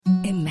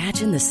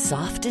Imagine the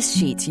softest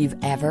sheets you've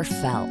ever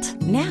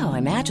felt. Now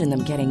imagine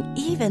them getting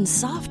even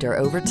softer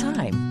over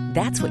time.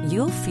 That's what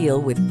you'll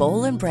feel with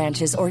Boll &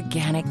 Branch's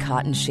organic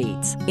cotton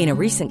sheets. In a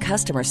recent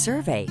customer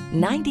survey,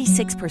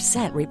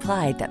 96%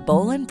 replied that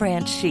Boll &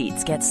 Branch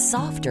sheets get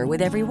softer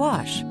with every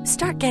wash.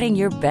 Start getting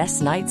your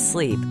best night's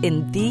sleep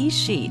in these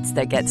sheets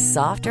that get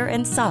softer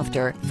and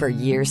softer for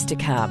years to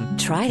come.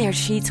 Try their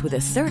sheets with a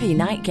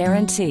 30-night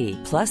guarantee.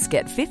 Plus,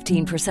 get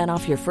 15%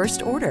 off your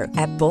first order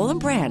at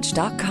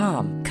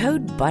bollandbranch.com.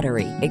 Code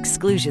BUTTERY.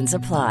 Exclusions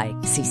apply.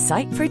 See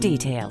site for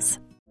details.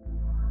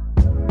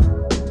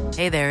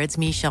 Hey there, it's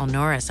Michelle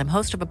Norris. I'm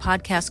host of a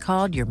podcast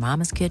called Your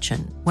Mama's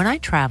Kitchen. When I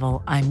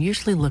travel, I'm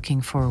usually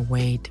looking for a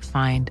way to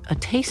find a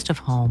taste of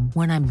home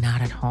when I'm not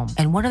at home.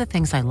 And one of the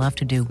things I love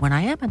to do when I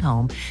am at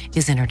home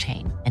is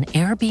entertain. And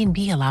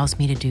Airbnb allows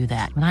me to do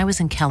that. When I was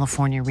in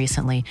California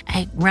recently,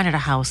 I rented a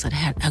house that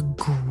had a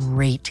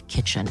great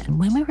kitchen. And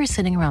when we were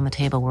sitting around the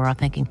table, we were all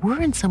thinking, we're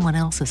in someone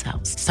else's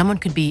house. Someone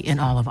could be in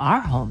all of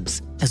our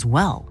homes as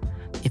well.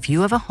 If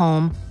you have a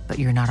home, but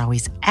you're not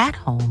always at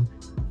home,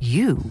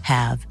 you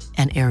have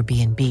an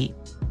Airbnb.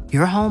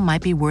 Your home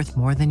might be worth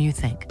more than you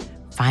think.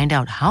 Find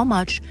out how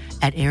much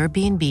at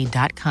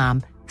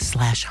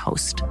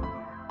airbnb.com/host.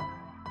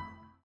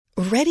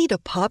 Ready to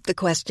pop the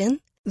question?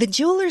 The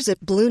jewelers at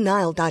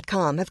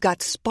BlueNile.com have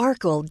got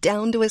sparkle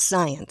down to a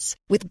science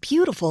with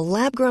beautiful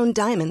lab-grown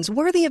diamonds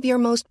worthy of your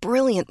most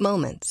brilliant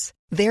moments.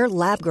 Their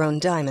lab-grown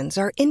diamonds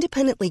are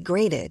independently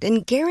graded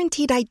and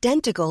guaranteed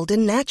identical to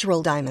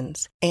natural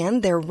diamonds,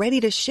 and they're ready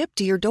to ship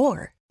to your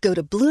door. Go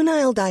to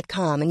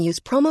BlueNile.com and use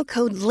promo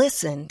code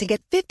LISTEN to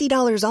get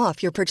 $50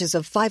 off your purchase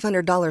of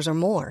 $500 or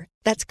more.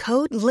 That's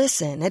code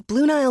LISTEN at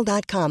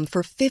BlueNile.com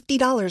for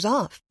 $50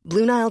 off.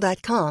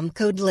 BlueNile.com,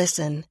 code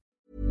LISTEN.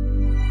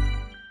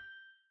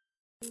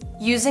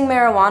 Using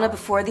marijuana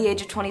before the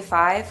age of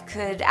 25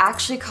 could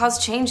actually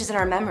cause changes in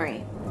our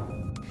memory.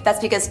 That's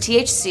because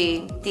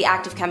THC, the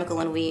active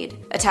chemical in weed,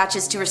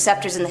 attaches to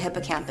receptors in the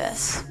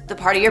hippocampus, the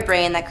part of your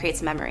brain that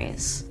creates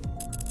memories.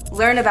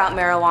 Learn about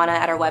marijuana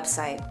at our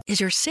website. Is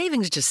your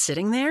savings just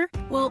sitting there?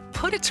 Well,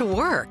 put it to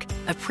work.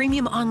 A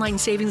premium online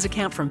savings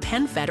account from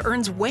PenFed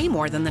earns way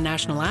more than the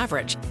national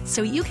average.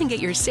 So you can get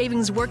your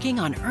savings working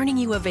on earning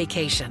you a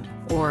vacation,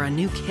 or a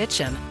new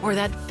kitchen, or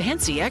that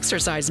fancy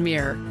exercise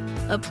mirror.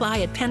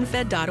 Apply at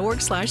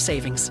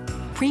PenFed.org/savings.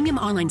 Premium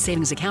online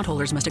savings account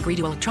holders must agree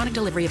to electronic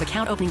delivery of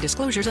account opening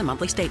disclosures and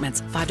monthly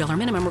statements. $5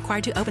 minimum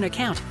required to open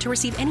account. To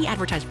receive any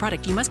advertised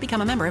product, you must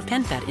become a member of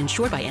PenFed,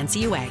 insured by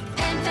NCUA.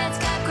 PenFed's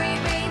got great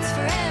rates for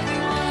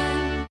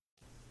everyone.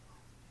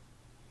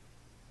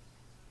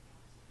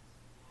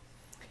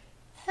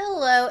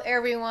 Hello,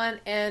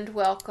 everyone, and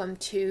welcome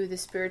to the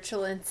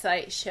Spiritual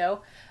Insight Show.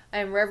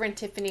 I'm Reverend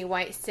Tiffany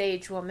White,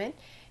 Sage Woman,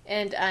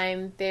 and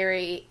I'm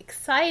very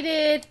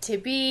excited to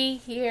be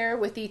here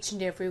with each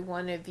and every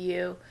one of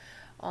you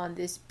on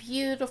this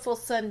beautiful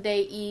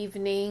Sunday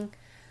evening,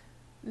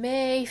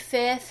 May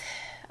 5th.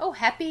 Oh,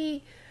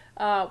 happy,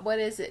 what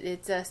is it?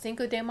 It's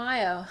Cinco de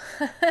Mayo.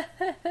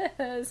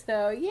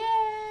 So,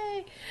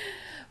 yay!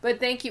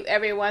 But thank you,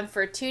 everyone,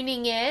 for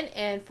tuning in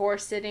and for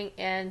sitting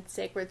in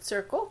Sacred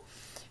Circle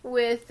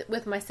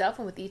with myself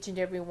and with each and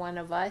every one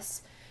of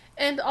us.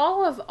 And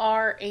all of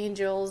our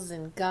angels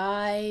and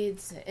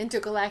guides,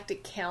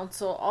 intergalactic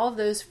council, all of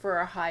those for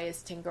our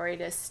highest and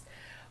greatest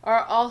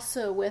are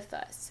also with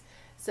us.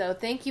 So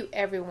thank you,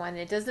 everyone.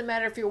 It doesn't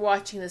matter if you're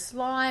watching this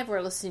live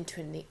or listening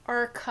to it in the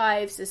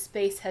archives. This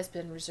space has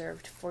been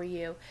reserved for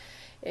you.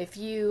 If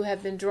you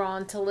have been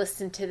drawn to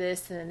listen to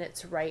this, then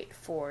it's right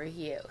for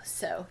you.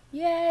 So,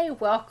 yay!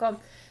 Welcome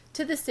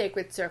to the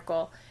Sacred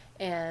Circle.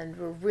 And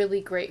we're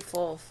really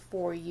grateful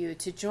for you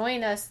to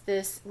join us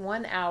this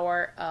 1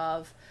 hour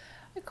of,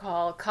 I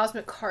call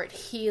Cosmic Heart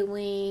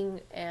Healing.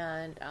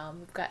 And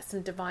we've got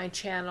some divine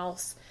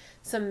channels,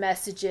 some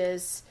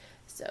messages.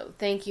 So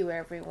thank you,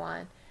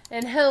 everyone.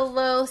 And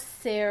hello,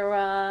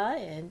 Sarah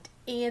and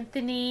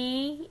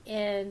Anthony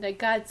and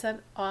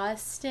godson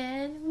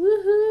Austin.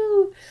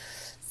 Woohoo!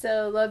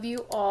 So love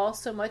you all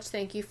so much.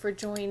 Thank you for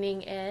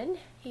joining in.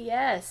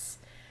 Yes.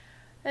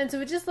 And so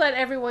we just let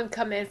everyone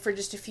come in for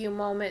just a few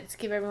moments,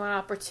 give everyone an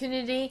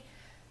opportunity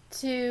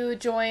to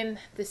join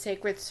the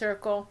Sacred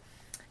Circle.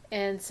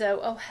 And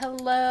so, oh,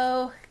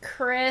 hello,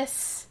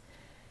 Chris.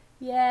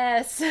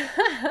 Yes,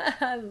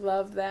 I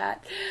love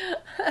that.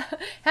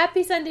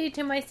 Happy Sunday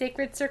to my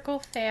Sacred Circle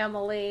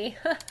family.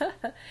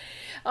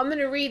 I'm going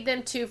to read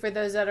them too for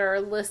those that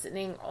are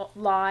listening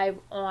live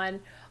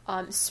on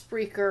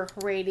Spreaker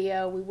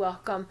Radio. We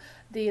welcome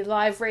the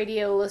live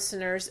radio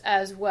listeners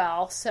as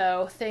well.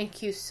 So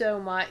thank you so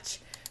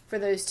much for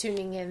those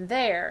tuning in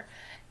there.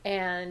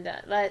 And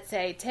let's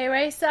say,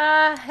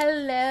 Teresa,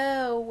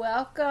 hello,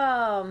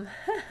 welcome.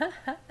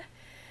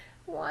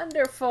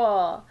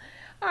 Wonderful.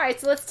 All right,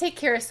 so let's take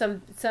care of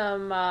some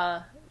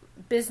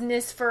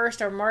business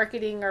first, or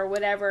marketing, or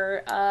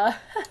whatever.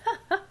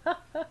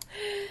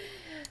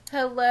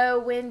 Hello,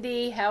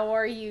 Wendy. How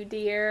are you,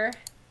 dear?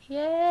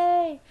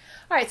 Yay.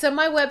 All right, so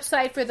my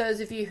website, for those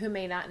of you who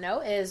may not know,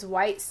 is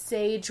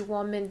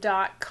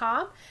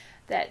whitesagewoman.com.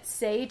 That's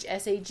Sage,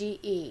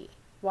 S-A-G-E,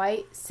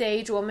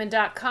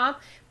 whitesagewoman.com.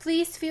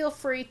 Please feel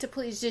free to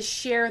please just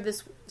share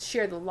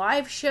the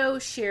live show,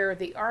 share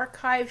the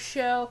archive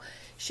show,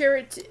 share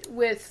it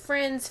with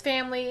friends,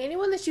 family,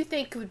 anyone that you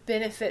think would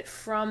benefit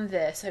from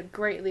this. I'd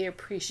greatly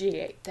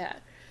appreciate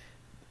that.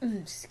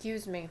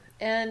 Excuse me.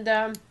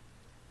 And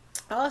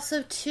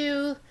also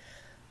too,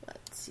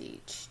 let's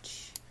see.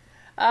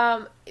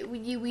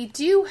 We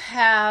do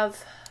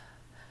have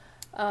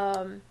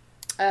a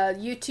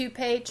YouTube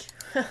page.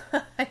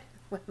 I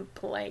went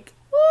blank.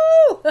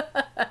 Woo!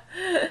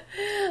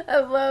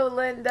 Hello,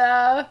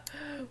 Linda.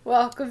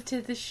 Welcome to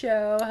the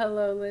show.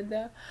 Hello,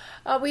 Linda.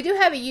 We do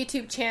have a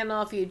YouTube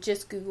channel. If you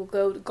just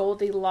Google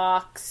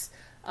Goldilocks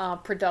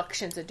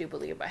Productions, I do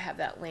believe I have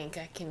that link.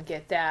 I can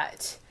get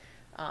that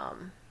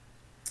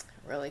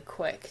really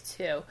quick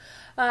too.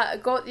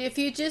 If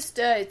you just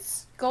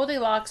it's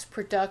Goldilocks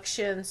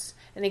Productions,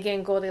 and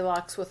again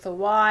Goldilocks with a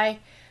Y,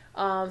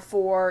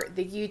 for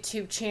the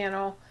YouTube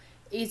channel.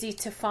 Easy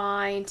to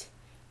find,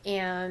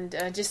 and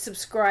just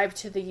subscribe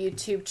to the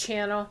YouTube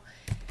channel.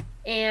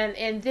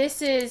 And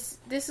this is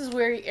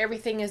where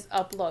everything is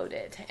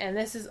uploaded, and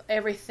this is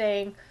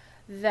everything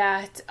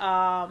that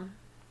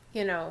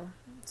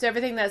it's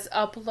everything that's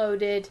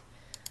uploaded,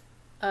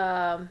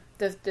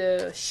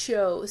 the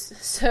shows.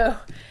 So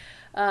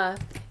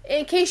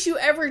in case you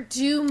ever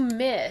do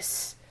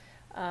miss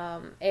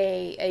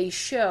a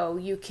show,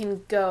 you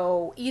can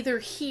go either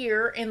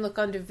here and look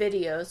under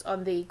videos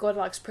on the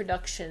Goldilocks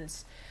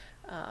Productions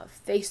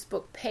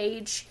Facebook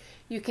page.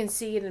 You can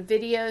see it in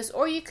videos,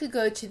 or you could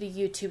go to the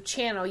YouTube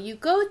channel. You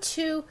go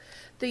to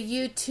the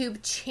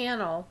YouTube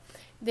channel,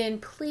 then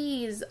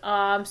please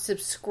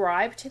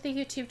subscribe to the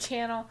YouTube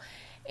channel,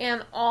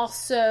 and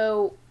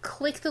also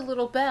click the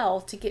little bell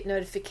to get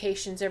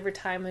notifications every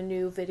time a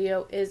new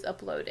video is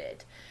uploaded.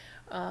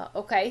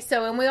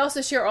 And we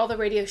also share all the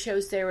radio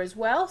shows there as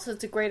well, so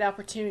it's a great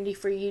opportunity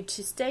for you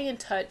to stay in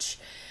touch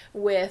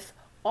with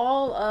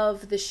all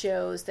of the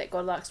shows that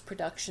Goldilocks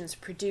Productions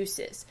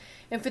produces.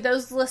 And for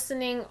those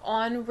listening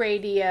on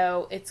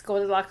radio, it's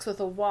Goldilocks with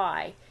a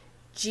Y,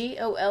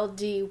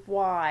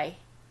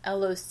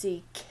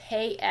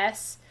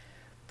 GOLDYLOCKS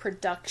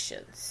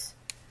Productions.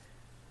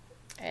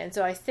 And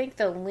so I think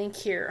the link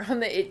here on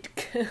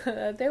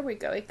there we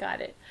go, it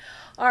got it.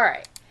 All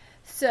right.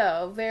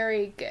 So,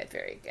 very good,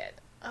 very good.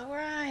 All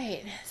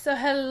right. So,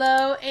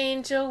 hello,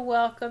 Angel.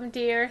 Welcome,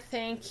 dear.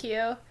 Thank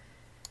you.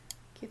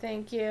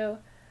 Thank you.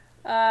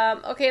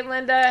 Okay,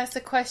 Linda asked a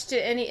question.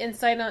 Any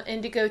insight on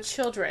indigo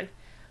children?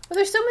 Well,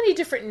 there's so many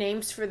different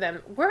names for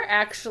them. We're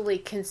actually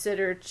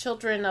considered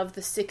children of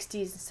the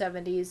 60s and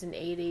 70s and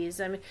 80s.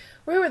 I mean,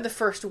 we were the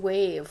first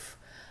wave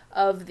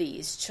of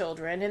these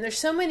children, and there's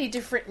so many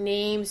different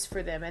names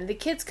for them. And the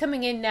kids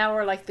coming in now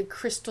are like the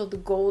crystal, the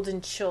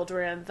golden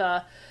children.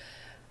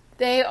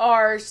 They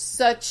are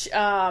such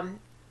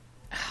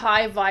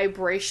high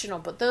vibrational.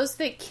 But those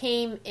that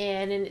came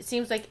in, and it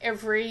seems like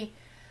every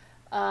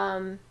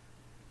up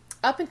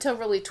until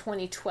really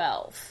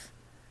 2012,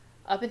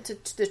 up into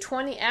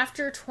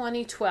after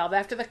 2012,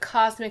 after the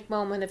cosmic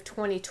moment of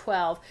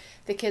 2012,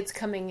 the kids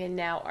coming in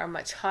now are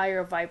much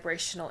higher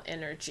vibrational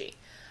energy.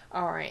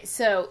 All right,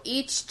 so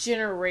each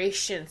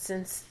generation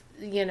since,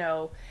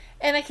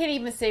 and I can't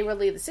even say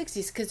really the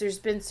 60s, because there's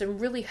been some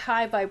really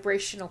high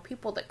vibrational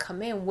people that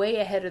come in way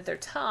ahead of their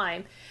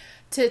time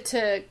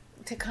to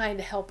kind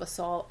of help us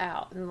all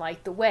out and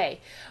light the way.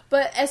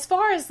 But as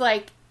far as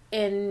like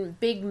in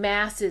big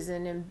masses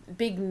and in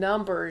big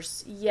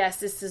numbers, yes,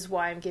 this is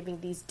why I'm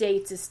giving these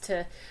dates, is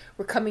to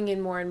we're coming in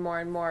more and more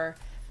and more.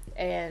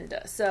 And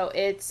so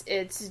it's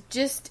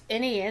just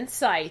any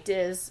insight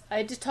is,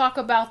 I did talk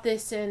about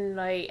this in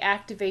my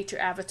Activate Your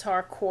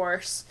Avatar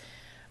course,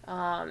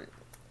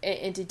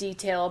 into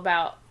detail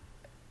about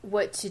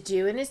what to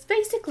do. And it's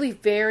basically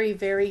very,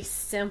 very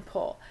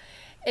simple.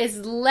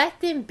 Is let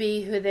them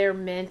be who they're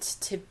meant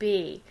to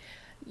be.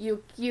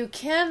 You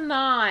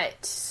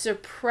cannot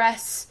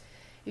suppress.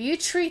 You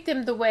treat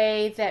them the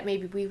way that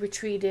maybe we were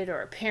treated or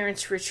our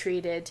parents were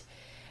treated.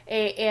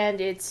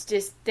 And it's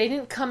just, they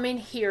didn't come in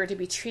here to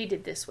be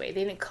treated this way.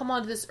 They didn't come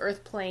onto this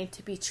earth plane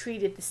to be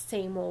treated the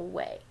same old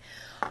way.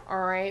 All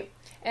right?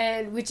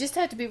 And we just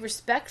have to be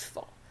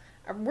respectful.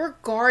 We're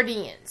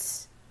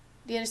guardians.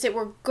 Do you understand?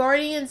 We're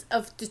guardians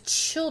of the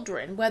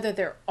children, whether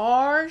they're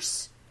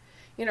ours,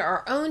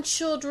 our own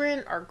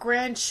children, our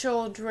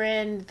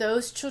grandchildren,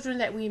 those children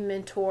that we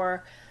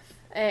mentor,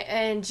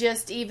 and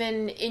just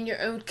even in your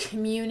own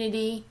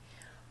community.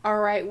 All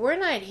right, we're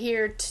not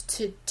here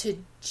to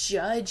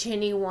judge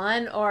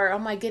anyone or, oh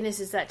my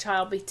goodness, is that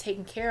child be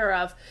taken care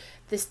of,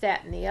 this,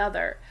 that, and the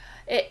other.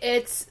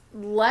 It's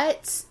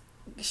let's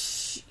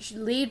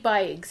lead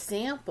by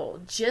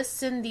example. Just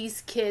send these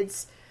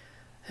kids,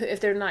 if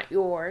they're not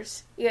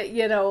yours,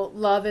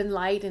 love and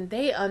light, and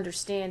they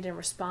understand and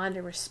respond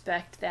and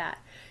respect that.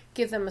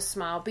 Give them a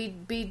smile.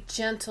 Be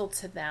gentle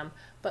to them,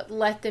 but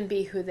let them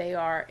be who they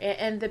are.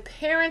 And the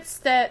parents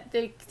that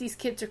these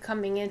kids are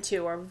coming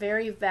into are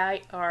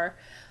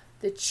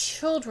the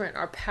children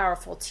are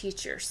powerful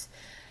teachers.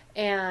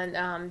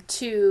 and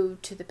to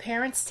the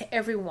parents, to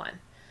everyone.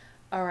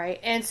 All right.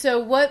 And so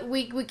what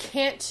we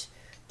can't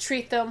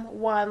treat them,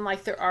 one,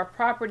 like they're our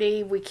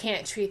property. We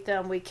can't treat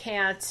them.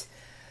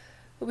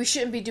 We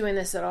shouldn't be doing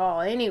this at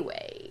all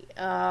anyway.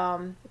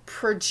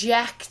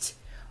 Project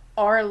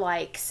our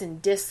likes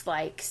and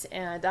dislikes,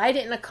 and I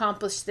didn't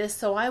accomplish this,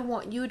 so I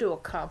want you to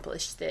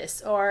accomplish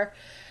this. Or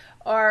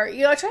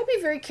I try to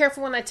be very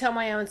careful when I tell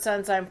my own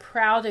sons I'm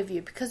proud of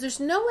you, because there's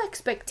no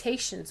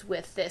expectations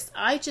with this.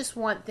 I just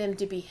want them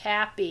to be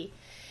happy.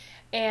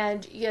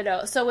 And,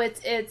 so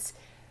it's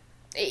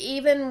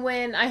even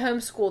when I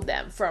homeschooled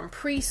them from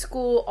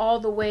preschool all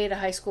the way to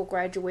high school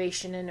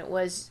graduation, and it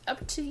was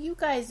up to you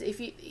guys,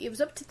 it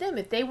was up to them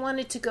if they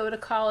wanted to go to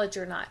college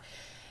or not.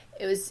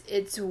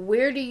 It's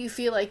where do you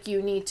feel like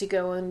you need to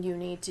go and you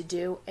need to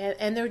do,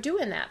 and they're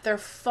doing that. They're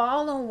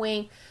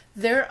following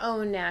their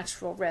own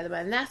natural rhythm,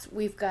 and that's what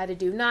we've got to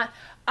do. Not,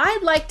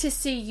 I'd like to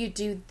see you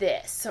do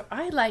this, or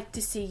I'd like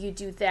to see you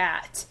do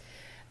that,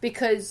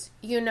 because,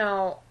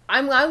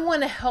 I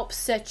want to help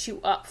set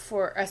you up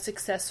for a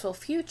successful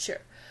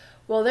future.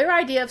 Well, their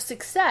idea of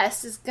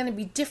success is going to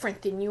be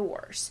different than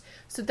yours.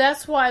 So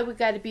that's why we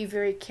got to be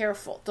very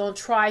careful. Don't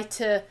try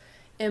to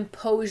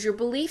impose your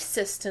belief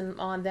system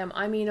on them.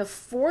 I mean, be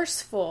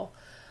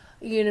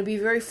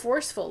very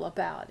forceful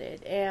about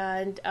it.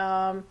 And,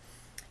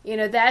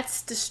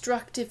 that's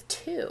destructive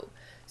too.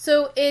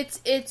 So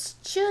it's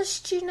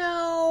just,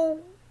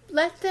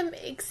 let them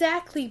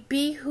exactly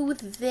be who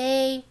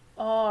they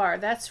are.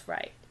 That's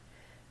right.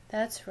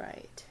 That's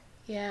right.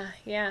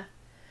 Yeah.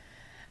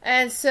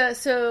 And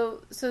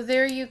so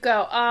there you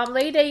go.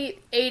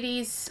 Late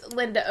 80s,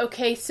 Linda.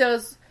 Okay,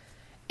 so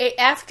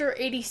after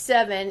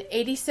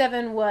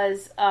 87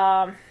 was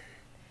the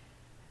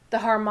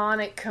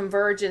harmonic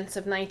convergence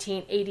of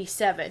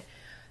 1987.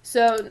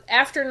 So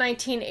after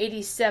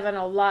 1987,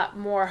 a lot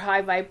more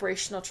high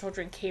vibrational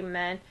children came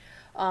in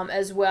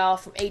as well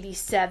from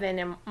 87,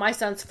 and my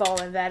sons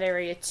fall in that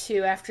area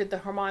too after the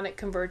harmonic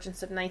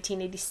convergence of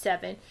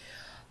 1987.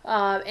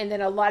 And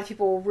then a lot of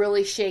people were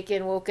really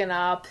shaken, woken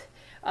up.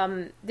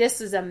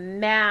 This is a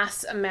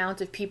mass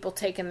amount of people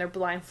taking their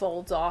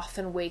blindfolds off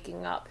and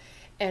waking up,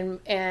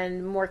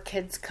 and more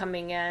kids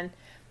coming in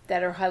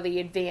that are highly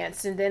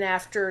advanced. And then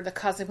after the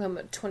Cosmic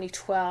Moment of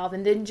 2012,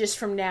 and then just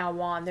from now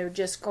on, they're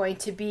just going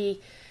to be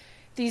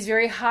these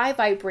very high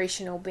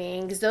vibrational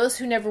beings, those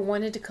who never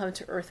wanted to come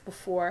to Earth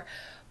before.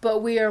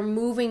 But we are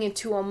moving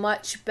into a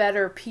much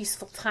better,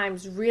 peaceful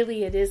times.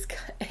 Really, it is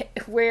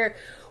where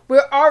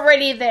we're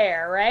already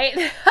there,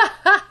 right?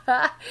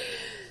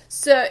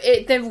 So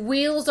the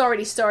wheel's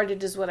already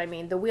started is what I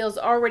mean. The wheel's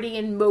already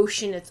in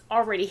motion. It's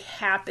already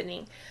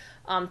happening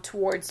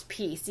towards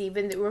peace.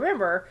 Even,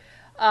 remember,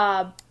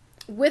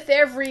 with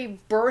every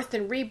birth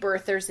and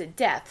rebirth, there's a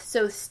death.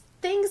 So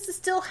things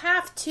still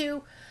have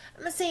to,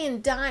 I'm not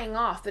saying dying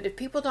off, but if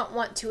people don't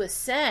want to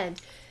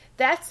ascend,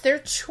 that's their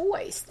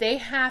choice. They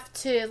have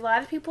to, a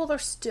lot of people are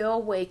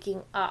still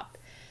waking up.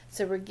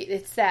 So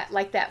it's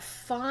that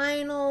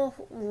final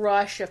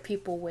rush of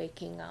people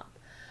waking up.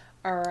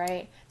 All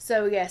right.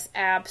 So yes,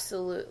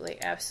 absolutely.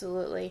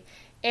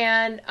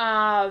 And,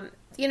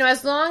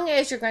 as long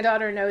as your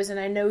granddaughter knows, and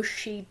I know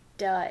she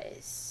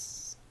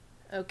does,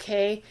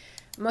 okay?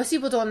 Most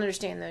people don't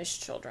understand those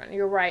children.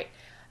 You're right.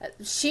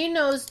 She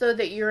knows, though,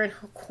 that you're in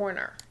her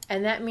corner,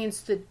 and that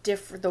means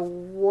the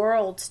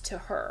world to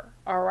her.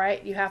 All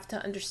right? You have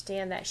to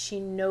understand that she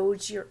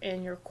knows you're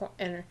in her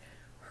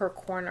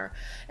corner,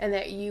 and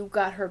that you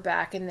got her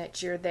back, and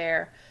that you're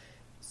there.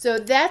 So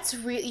that's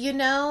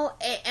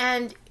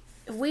and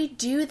if we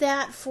do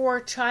that for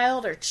a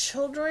child or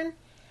children,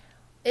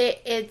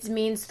 it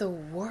means the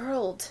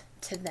world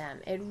to them.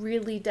 It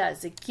really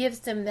does. It gives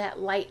them that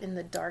light in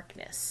the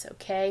darkness,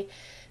 okay?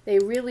 They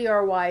really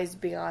are wise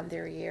beyond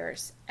their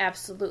years.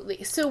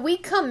 Absolutely. So we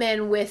come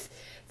in with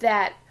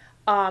that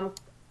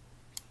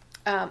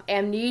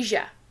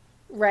amnesia,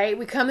 right?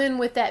 We come in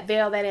with that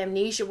veil, that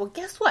amnesia. Well,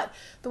 guess what?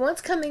 The ones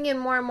coming in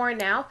more and more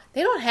now,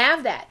 they don't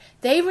have that.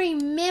 They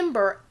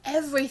remember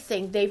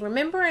everything. They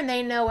remember and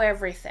they know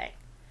everything.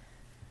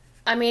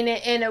 I mean,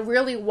 in a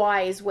really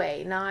wise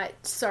way, not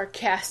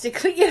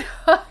sarcastically, you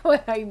know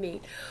what I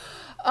mean.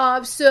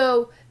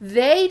 So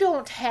they're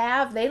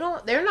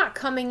not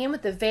coming in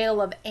with the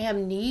veil of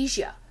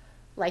amnesia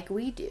like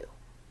we do,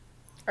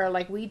 or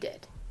like we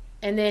did,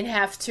 and then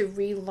have to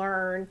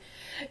relearn,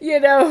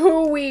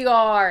 who we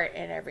are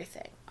and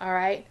everything. All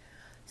right.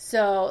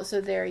 So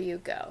there you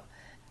go.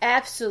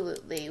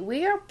 Absolutely.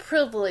 We are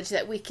privileged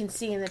that we can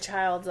see in the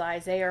child's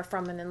eyes they are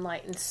from an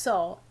enlightened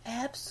soul.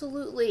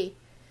 Absolutely.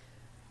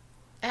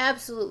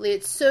 Absolutely.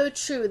 It's so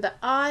true. The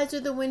eyes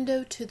are the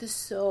window to the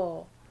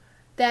soul.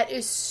 That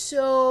is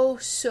so,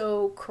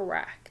 so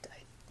correct.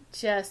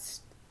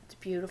 It's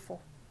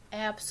beautiful.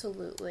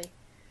 Absolutely.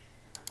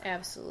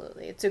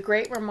 Absolutely. It's a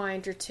great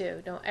reminder,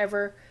 too. Don't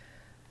ever,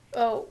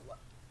 all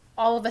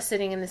of us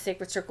sitting in the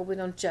sacred circle, we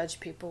don't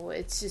judge people.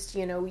 It's just,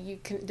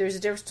 there's a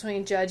difference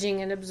between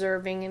judging and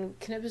observing, and we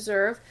can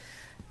observe.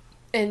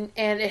 And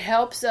it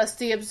helps us,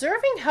 the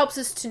observing helps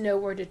us to know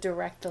where to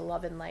direct the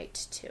love and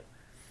light to.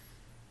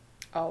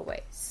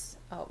 Always.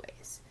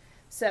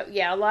 So,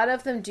 yeah, a lot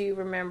of them do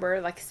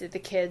remember. Like I said, the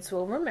kids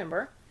will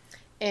remember.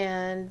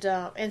 And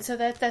so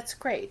that's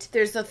great.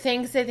 There's the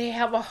things that they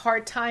have a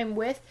hard time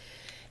with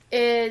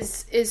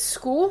is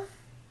school.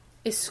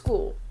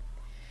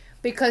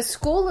 Because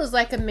school is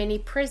like a mini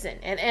prison.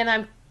 And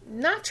I'm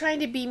not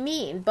trying to be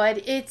mean,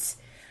 but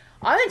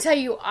I'm going to tell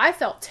you, I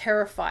felt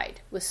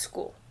terrified with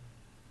school.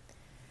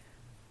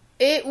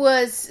 It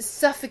was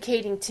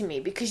suffocating to me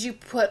because you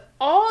put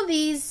all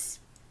these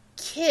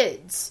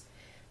kids,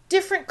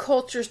 different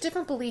cultures,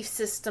 different belief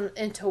systems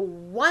into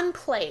one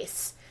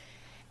place,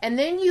 and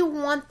then you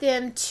want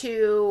them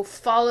to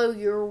follow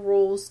your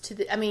rules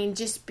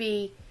just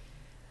be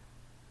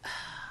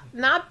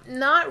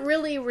not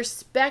really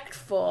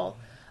respectful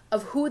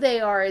of who they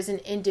are as an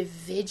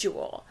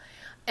individual,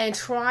 and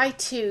try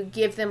to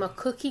give them a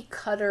cookie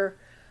cutter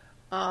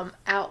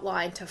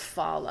outline to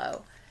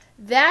follow.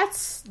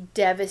 That's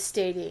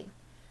devastating.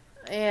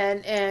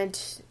 And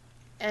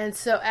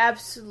so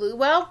absolutely,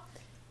 well,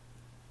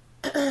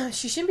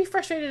 she shouldn't be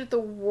frustrated at the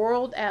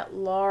world at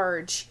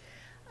large.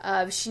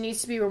 She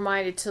needs to be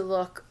reminded to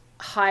look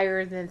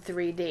higher than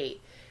 3D,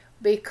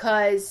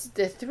 because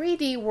the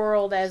 3D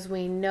world as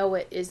we know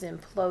it is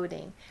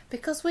imploding,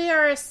 because we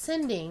are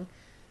ascending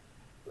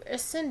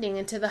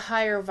into the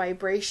higher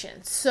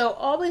vibrations. So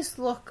always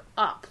look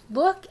up.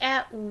 Look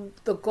at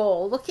the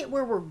goal. Look at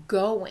where we're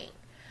going.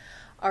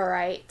 All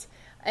right.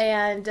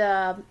 And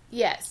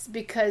yes,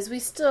 because we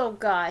still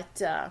got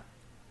some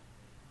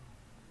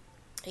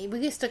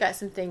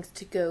things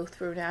to go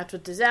through.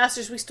 Natural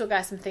disasters, we still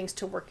got some things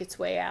to work its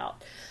way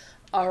out.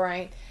 All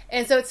right.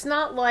 And so it's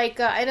not like,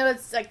 I know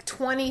it's like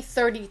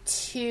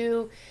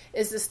 2032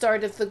 is the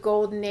start of the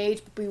golden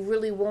age, but we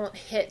really won't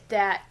hit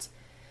that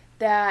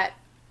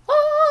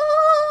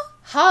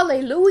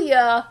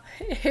hallelujah,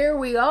 here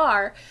we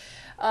are.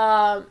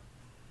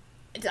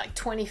 It's like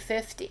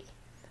 2050.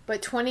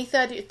 But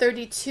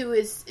 2032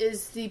 is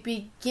the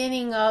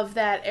beginning of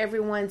that.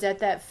 Everyone's at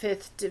that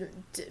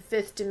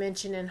fifth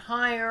dimension and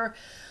higher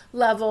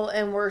level,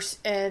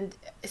 and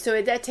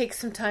so that takes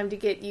some time to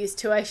get used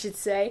to, I should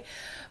say.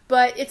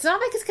 But it's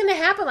not like it's going to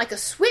happen like a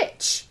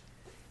switch.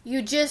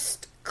 You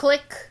just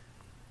click,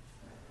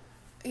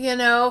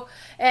 and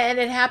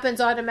it happens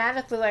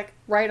automatically, like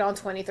right on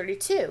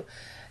 2032.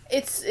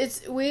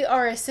 We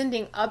are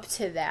ascending up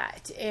to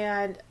that,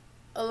 and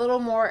a little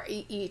more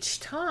each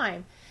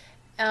time.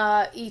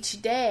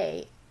 Each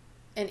day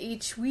and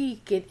each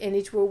week, and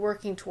each we're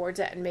working towards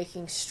that and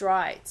making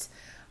strides.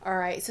 All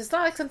right, so it's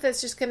not like something that's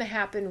just going to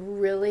happen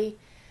really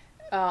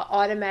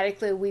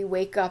automatically. We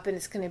wake up and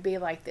it's going to be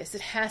like this.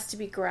 It has to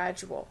be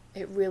gradual.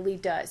 It really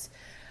does.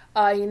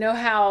 You know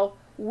how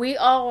we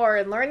all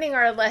are learning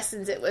our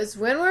lessons. It was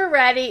when we're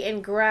ready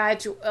and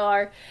kind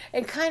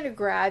of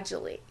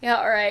gradually. Yeah,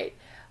 all right.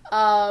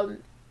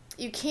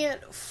 You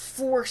can't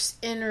force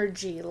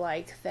energy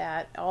like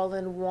that all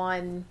in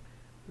one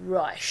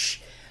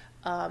rush.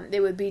 They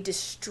would be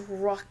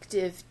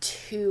destructive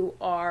to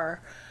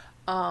our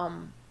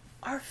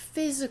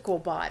physical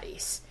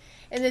bodies.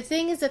 And the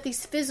thing is that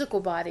these physical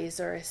bodies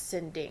are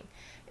ascending,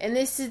 and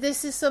this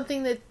is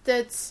something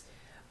that's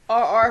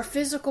our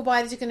physical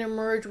bodies are going to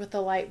merge with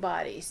the light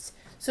bodies.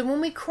 So when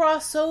we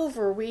cross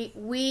over, we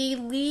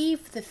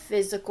leave the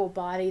physical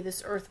body,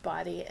 this earth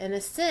body, and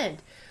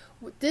ascend.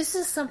 This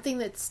is something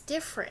that's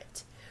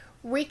different.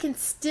 We can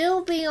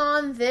still be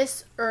on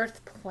this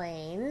earth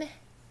plane,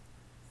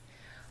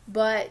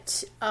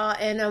 but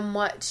in a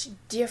much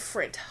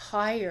different,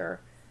 higher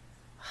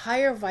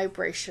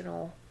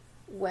vibrational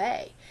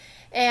way.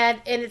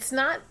 And it's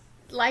not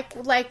like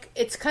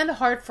it's kind of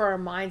hard for our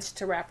minds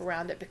to wrap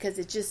around it, because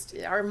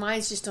our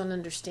minds just don't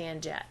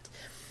understand yet.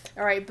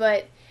 All right,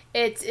 but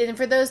and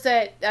for those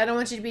that, I don't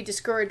want you to be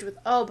discouraged with,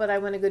 but I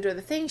want to go do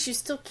other things, you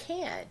still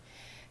can.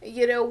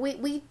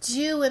 We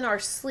do in our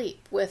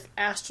sleep with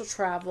astral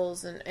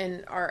travels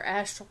and our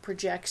astral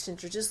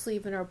projections, or just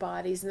leaving our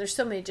bodies, and there's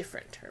so many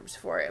different terms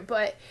for it,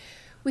 but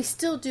we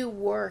still do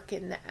work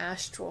in the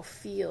astral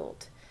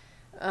field,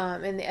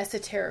 in the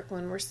esoteric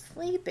when we're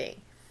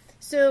sleeping.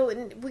 So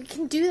we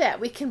can do that.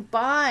 We can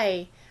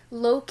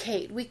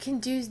locate. We can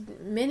do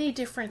many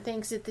different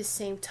things at the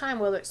same time,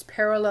 whether it's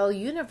parallel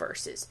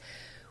universes.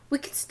 We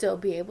can still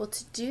be able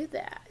to do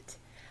that.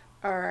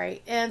 All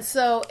right. And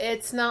so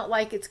it's not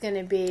like it's going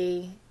to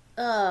be,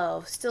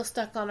 still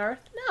stuck on Earth.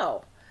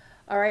 No.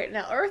 All right.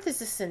 Now, Earth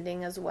is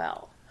ascending as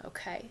well.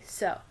 Okay.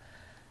 So,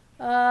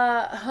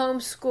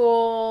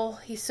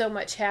 homeschool. He's so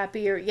much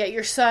happier. Yeah,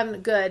 your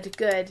son.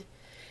 Good.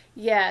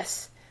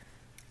 Yes.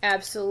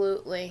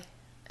 Absolutely.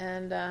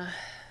 And, all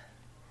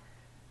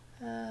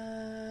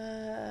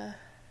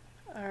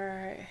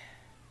right.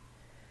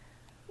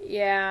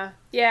 Yeah.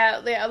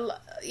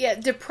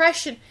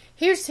 Depression.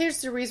 Here's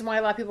the reason why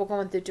a lot of people are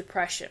going through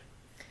depression.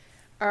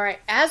 All right.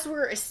 As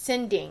we're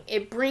ascending,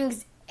 it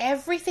brings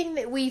everything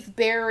that we've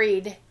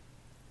buried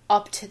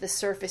up to the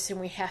surface,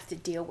 and we have to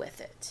deal with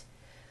it.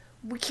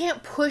 We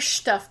can't push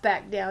stuff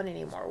back down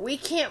anymore. We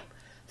can't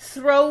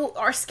throw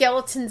our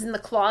skeletons in the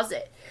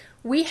closet.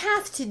 We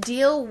have to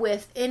deal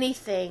with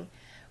anything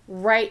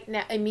right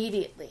now,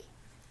 immediately.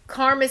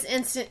 Karma is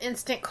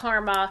instant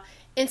karma,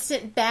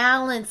 instant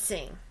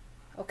balancing.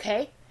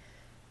 Okay?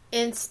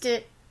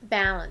 Instant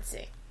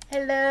balancing.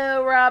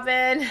 Hello,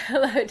 Robin.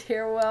 Hello,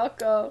 dear.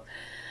 Welcome.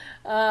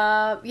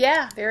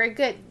 Yeah, very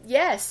good.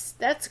 Yes,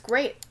 that's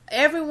great.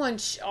 Everyone,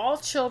 all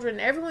children,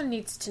 everyone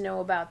needs to know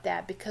about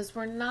that, because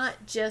we're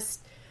not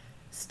just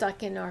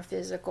stuck in our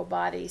physical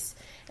bodies,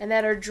 and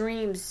that our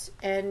dreams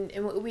and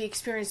what we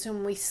experience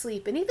when we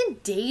sleep, and even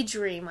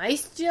daydream. I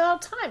used to do it all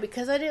the time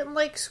because I didn't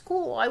like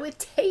school. I would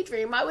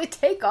daydream. I would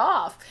take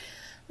off.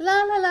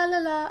 La, la, la, la,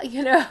 la,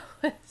 you know.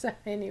 So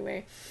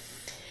anyway,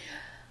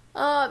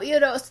 you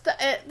know,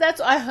 that's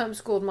I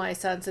homeschooled my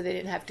son, so they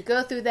didn't have to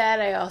go through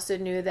that. I also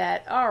knew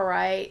that, all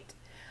right,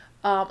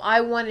 I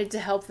wanted to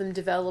help them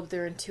develop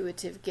their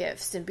intuitive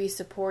gifts and be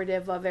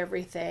supportive of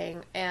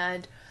everything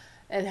and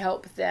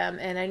help them.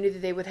 And I knew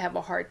that they would have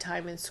a hard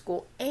time in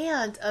school.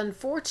 And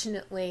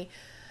unfortunately,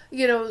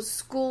 you know,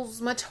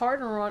 school's much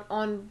harder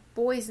on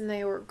boys than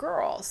they were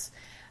girls.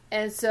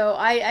 And so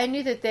I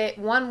knew that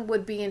one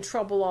would be in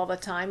trouble all the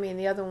time, and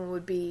the other one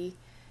would be,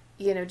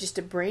 you know, just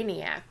a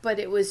brainiac. But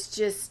it was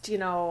just, you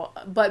know,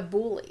 but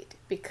bullied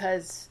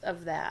because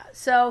of that.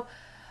 So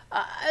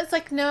I was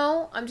like,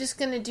 no, I'm just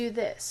going to do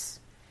this.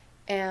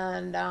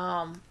 And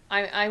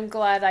I'm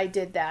glad I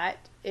did that.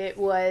 It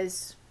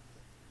is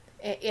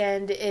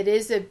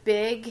a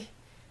big,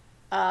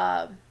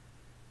 I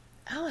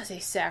don't want to say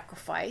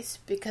sacrifice,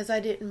 because I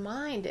didn't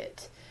mind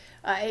it.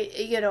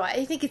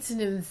 I think it's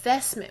an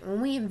investment. When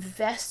we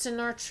invest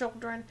in our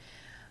children,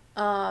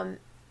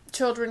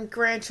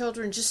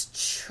 grandchildren, just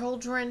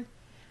children,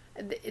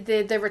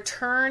 the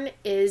return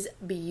is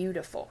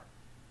beautiful.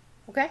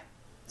 Okay?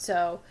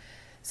 So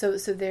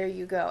there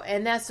you go.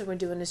 And that's what we're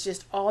doing, is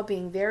just all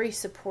being very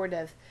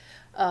supportive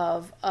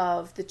of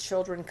the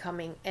children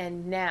coming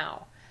in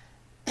now.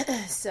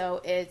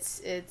 So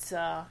it's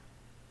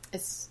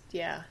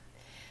yeah.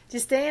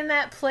 Just stay in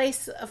that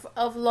place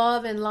of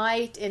love and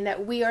light, and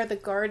that we are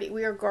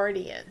we are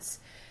guardians.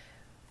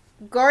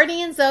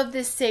 Guardians of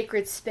this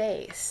sacred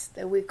space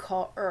that we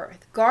call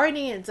Earth.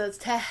 Guardians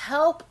to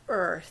help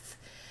Earth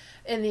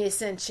in the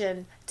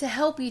ascension, to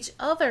help each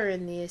other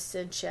in the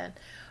ascension.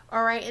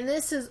 All right, and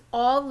this is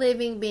all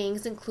living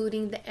beings,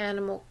 including the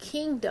animal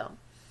kingdom.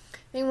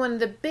 I think one of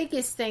the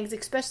biggest things,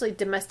 especially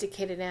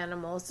domesticated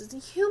animals, is to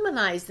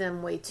humanize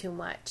them way too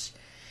much.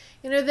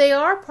 You know, they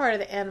are part of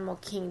the animal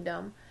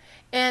kingdom,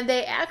 and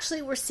they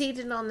actually were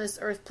seeded on this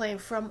earth plane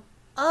from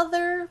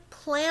other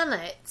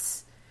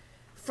planets,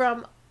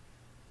 from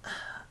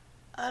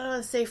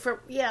other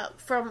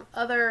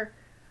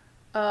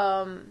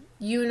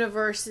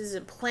universes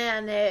and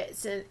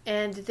planets,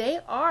 and they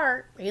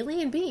are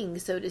alien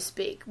beings, so to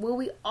speak. Well,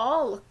 we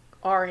all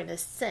are in a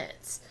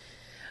sense.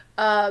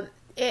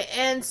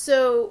 And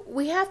so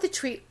we have to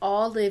treat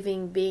all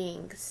living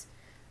beings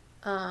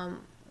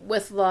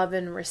with love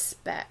and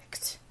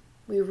respect.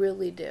 We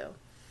really do.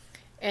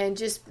 And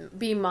just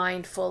be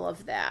mindful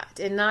of that.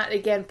 And not,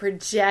 again,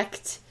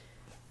 project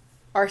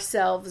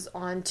ourselves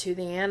onto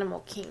the animal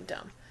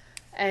kingdom.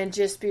 And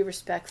just be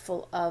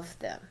respectful of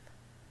them.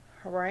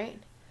 All right?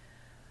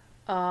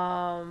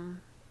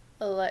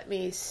 Let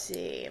me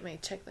see. Let me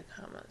check the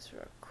comments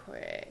real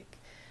quick.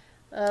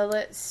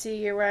 Let's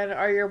see.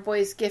 Are your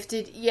boys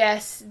gifted?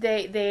 Yes,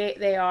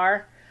 they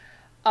are.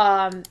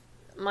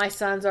 My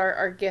sons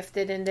are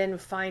gifted, and then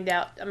find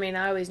out. I mean,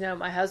 I always know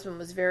my husband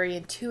was very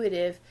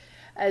intuitive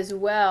as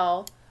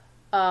well.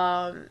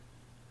 And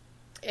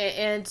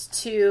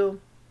to,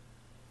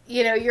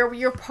 you know,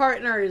 your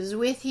partner is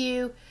with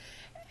you.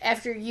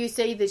 After you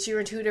say that you're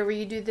intuitive or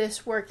you do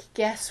this work,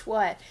 guess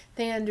what?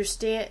 They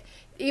understand.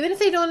 Even if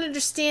they don't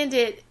understand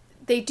it,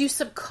 they do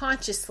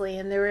subconsciously,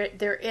 and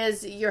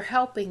you're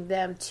helping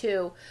them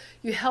too.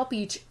 You help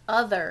each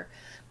other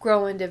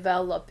grow and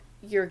develop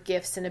your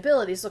gifts and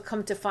abilities. We'll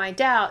come to find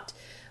out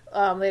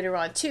later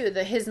on too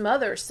that his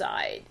mother's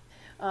side,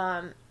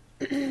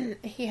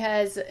 he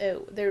has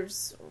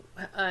there's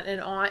an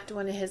aunt.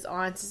 One of his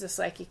aunts is a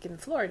psychic in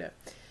Florida,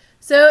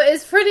 so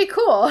it's pretty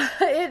cool.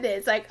 It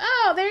is like,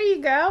 oh, there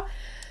you go.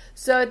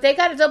 So they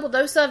got a double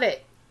dose of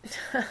it.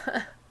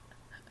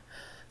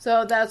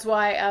 So that's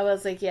why I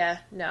was like, yeah,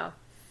 no.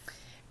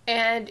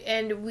 And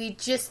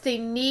they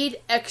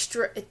need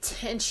extra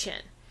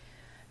attention.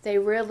 They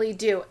really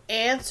do.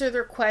 Answer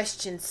their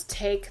questions.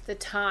 Take the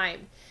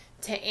time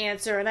to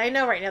answer. And I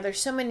know right now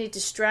there's so many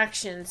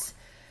distractions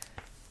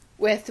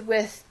with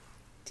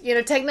you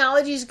know,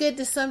 technology is good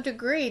to some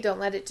degree. Don't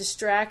let it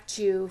distract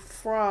you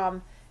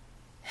from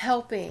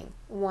helping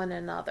one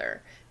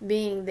another,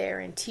 being there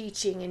and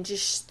teaching, and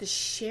just the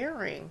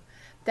sharing,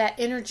 that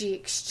energy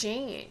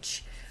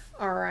exchange.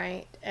 All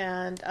right.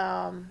 And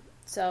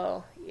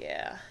so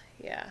yeah.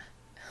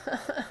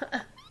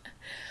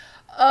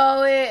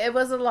 Oh, it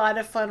was a lot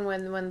of fun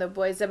when the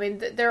boys, I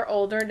mean, they're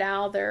older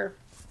now. They're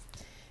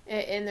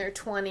in their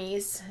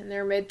 20s, in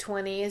their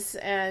mid-20s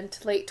and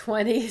late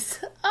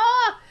 20s.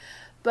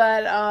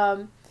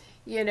 But,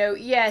 you know,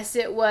 yes,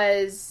 it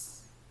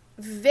was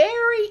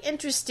very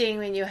interesting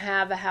when you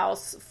have a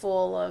house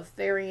full of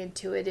very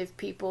intuitive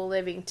people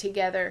living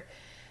together.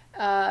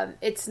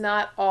 It's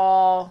not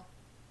all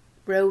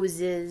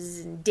roses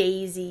and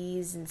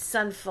daisies and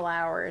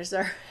sunflowers,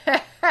 all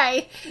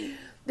right?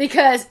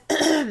 Because,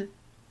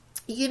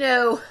 you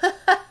know,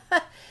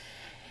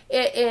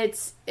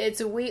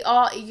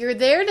 you're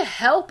there to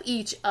help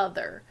each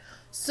other.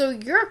 So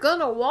you're going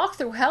to walk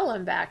through hell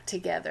and back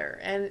together.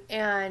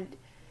 And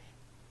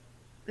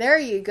there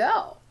you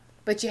go.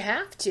 But you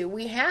have to.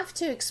 We have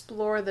to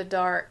explore the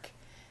dark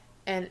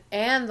and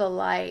the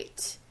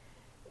light.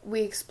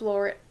 We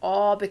explore it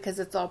all because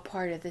it's all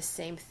part of the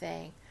same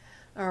thing.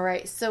 All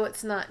right. So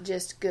it's not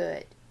just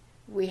good.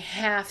 We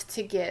have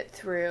to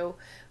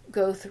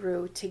go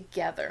through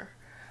together.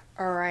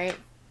 All right.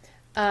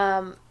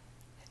 And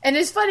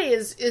it's funny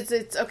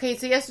it's okay.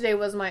 So yesterday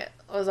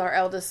was our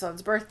eldest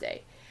son's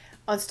birthday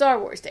on Star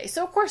Wars Day.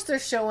 So of course they're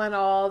showing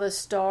all the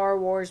Star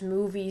Wars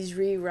movies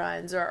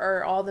reruns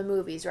or all the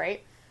movies,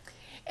 right?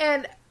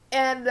 And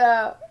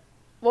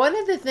one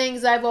of the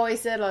things I've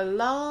always said a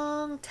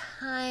long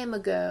time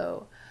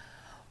ago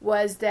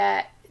was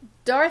that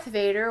Darth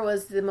Vader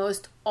was the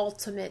most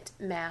ultimate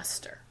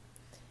master.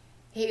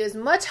 He was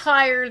much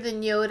higher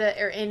than Yoda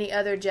or any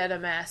other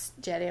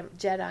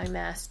Jedi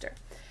master.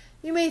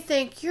 You may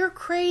think, you're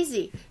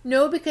crazy.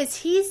 No, because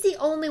he's the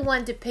only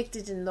one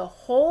depicted in the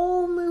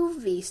whole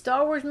movie,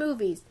 Star Wars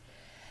movies,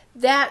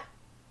 that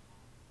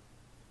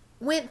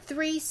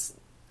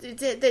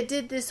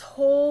did this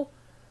whole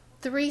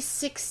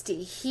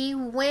 360. He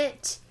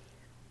went,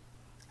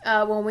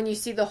 when you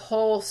see the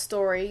whole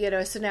story, you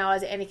know, so now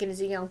as Anakin is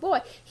a young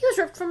boy, he was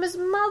ripped from his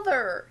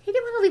mother. He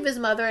didn't want to leave his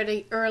mother at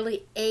an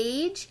early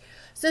age.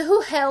 So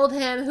who held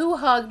him? Who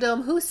hugged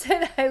him? Who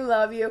said, I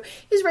love you?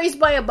 He's raised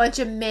by a bunch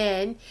of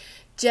men.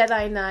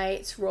 Jedi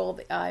Knights, roll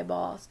the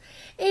eyeballs.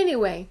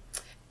 Anyway,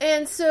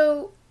 and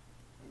so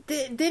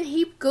then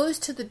he goes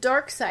to the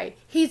dark side.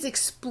 He's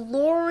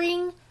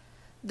exploring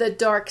the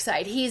dark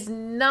side. He's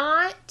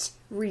not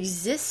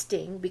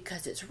resisting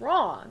because it's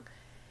wrong.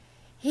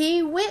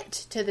 He went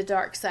to the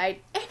dark side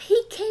and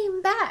he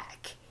came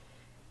back.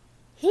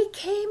 He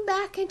came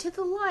back into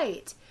the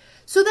light.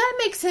 So that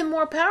makes him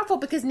more powerful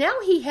because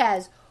now he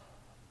has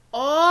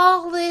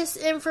all this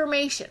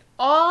information,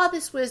 all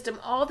this wisdom,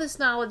 all this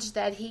knowledge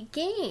that he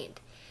gained.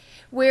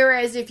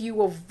 Whereas if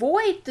you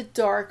avoid the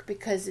dark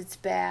because it's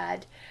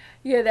bad,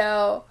 you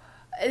know,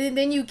 and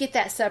then you get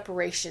that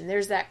separation.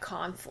 There's that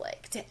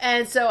conflict.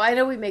 And so I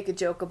know we make a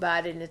joke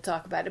about it and to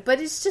talk about it,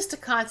 but it's just a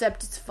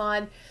concept. It's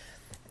fun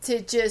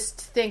to just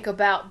think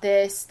about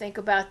this, think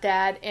about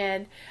that.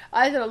 And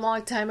I thought a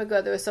long time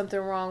ago there was something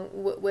wrong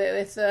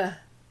with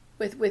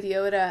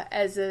Yoda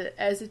as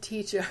a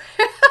teacher.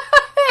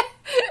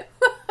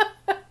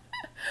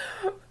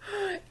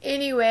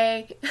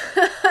 Anyway,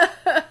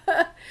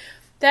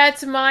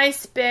 that's my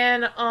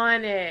spin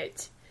on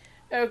it.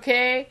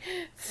 Okay?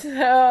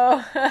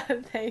 So,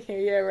 thank you.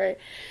 Yeah, right.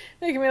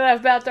 Making me laugh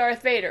about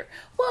Darth Vader.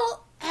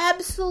 Well,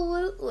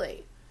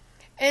 absolutely.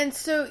 And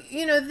so,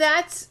 you know,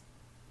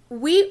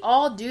 we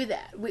all do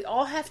that. We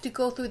all have to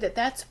go through that.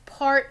 That's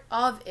part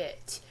of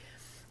it.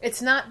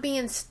 It's not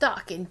being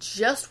stuck and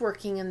just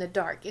working in the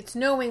dark. It's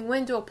knowing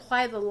when to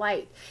apply the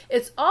light.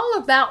 It's all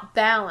about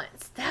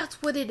balance.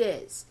 That's what it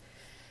is.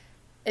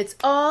 It's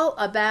all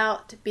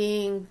about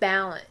being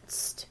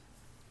balanced.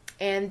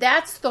 And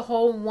that's the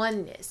whole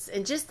oneness.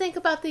 And just think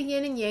about the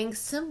yin and yang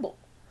symbol.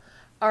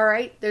 All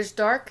right? There's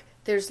dark,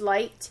 there's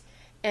light,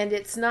 and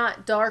it's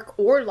not dark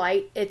or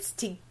light. It's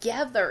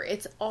together.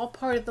 It's all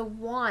part of the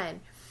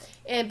one.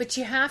 But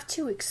you have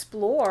to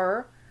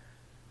explore.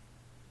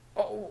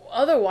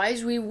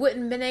 Otherwise, we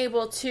wouldn't have been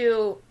able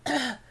to...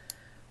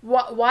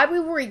 Why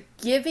we were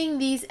giving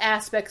these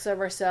aspects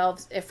of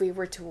ourselves if we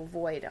were to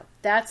avoid them.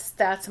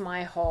 That's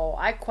my whole...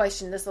 I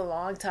questioned this a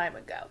long time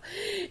ago.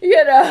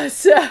 You know,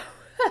 so...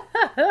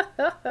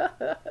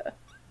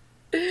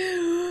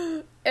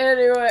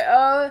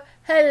 Anyway,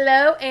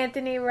 hello,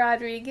 Anthony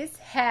Rodriguez.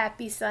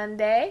 Happy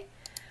Sunday.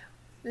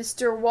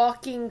 Mr.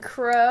 Walking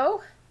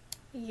Crow.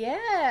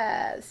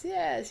 Yes.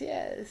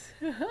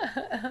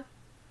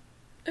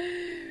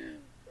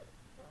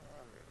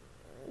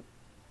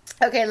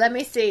 Okay, let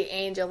me see,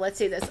 Angel. Let's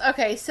see this.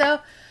 Okay, so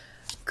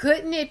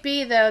couldn't it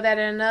be, though, that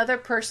another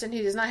person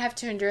who does not have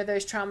to endure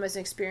those traumas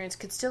and experience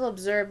could still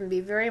observe and be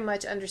very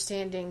much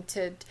understanding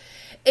to...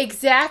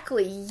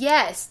 Exactly,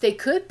 yes, they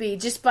could be.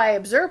 Just by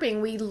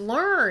observing, we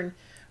learn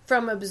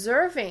from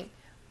observing.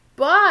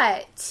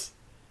 But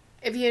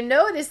if you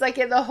notice, like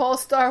in the whole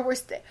Star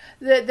Wars,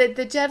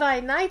 the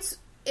Jedi Knights,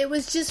 it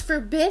was just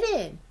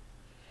forbidden.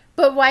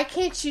 But why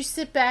can't you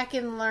sit back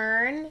and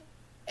learn...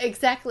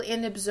 Exactly,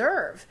 and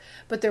observe.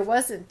 But there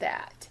wasn't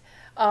that.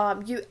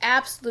 You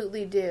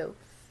absolutely do.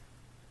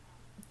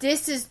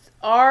 This is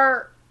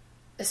our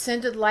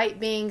ascended light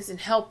beings and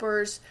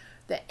helpers,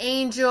 the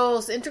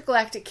angels,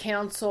 intergalactic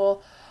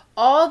council,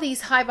 all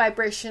these high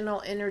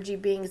vibrational energy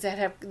beings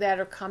that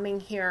are coming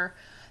here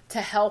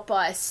to help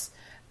us.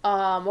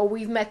 Well,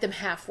 we've met them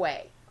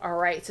halfway. All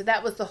right, so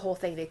that was the whole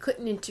thing. They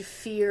couldn't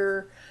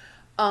interfere.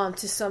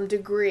 to some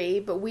degree,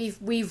 but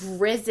we've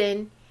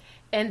risen,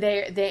 and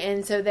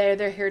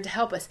they're here to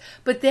help us.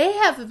 But they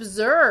have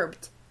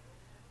observed.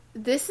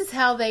 This is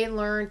how they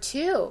learn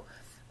too.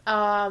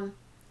 The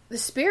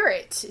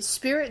spirit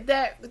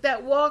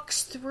that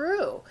walks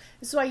through.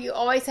 This is why you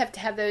always have to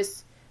have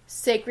those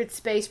sacred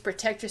space,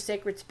 protect your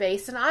sacred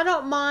space. And I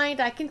don't mind.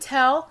 I can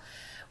tell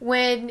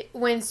when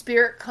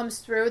spirit comes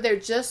through. They're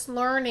just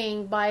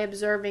learning by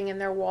observing, and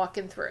they're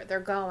walking through. They're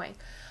going.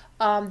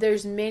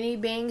 There's many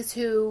beings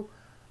who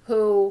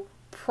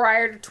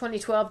prior to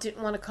 2012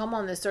 didn't want to come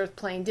on this earth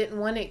plane, didn't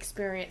want to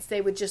experience.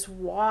 They would just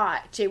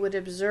watch. They would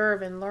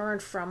observe and learn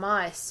from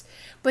us.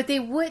 But they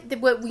would.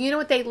 You know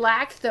what they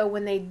lacked though,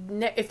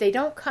 if they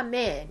don't come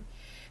in,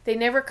 they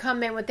never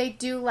come in. What they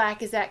do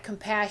lack is that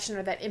compassion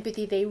or that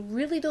empathy. They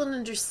really don't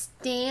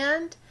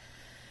understand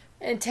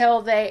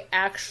until they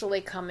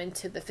actually come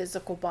into the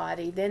physical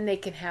body. Then they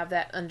can have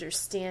that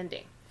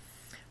understanding.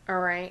 All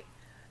right.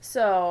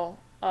 So,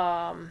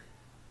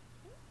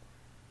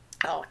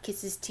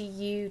 kisses to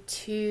you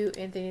too,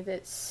 Anthony.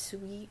 That's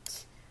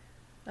sweet.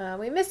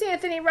 We missed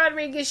Anthony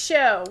Rodriguez's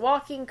show,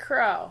 Walking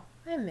Crow.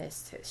 I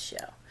missed his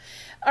show.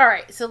 All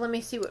right, so let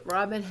me see what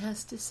Robin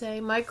has to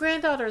say. My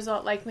granddaughter is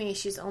not like me.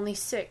 She's only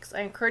 6.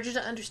 I encourage her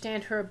to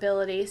understand her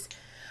abilities.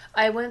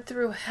 I went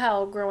through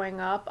hell growing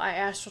up. I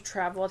astral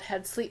traveled,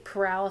 had sleep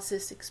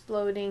paralysis,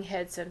 exploding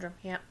head syndrome.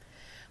 Yeah.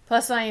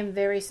 Plus, I am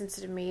very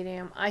sensitive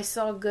medium. I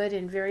saw good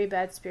and very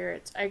bad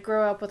spirits. I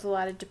grew up with a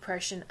lot of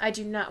depression. I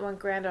do not want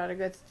granddaughter to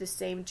go through the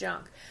same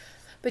junk.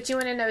 But you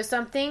want to know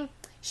something?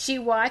 She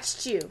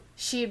watched you.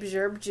 She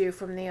observed you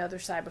from the other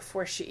side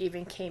before she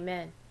even came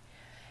in.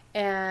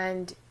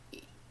 And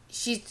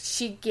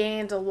she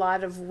gained a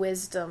lot of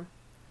wisdom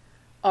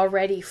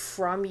already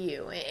from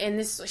you.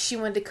 And she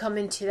wanted to come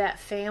into that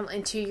family,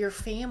 into your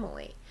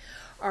family.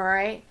 All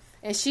right?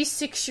 And she's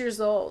 6 years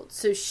old.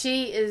 So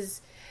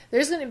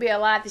there's going to be a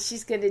lot that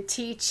she's going to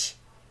teach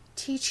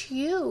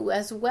you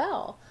as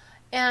well.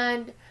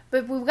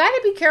 But we've got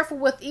to be careful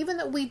with, even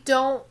though we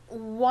don't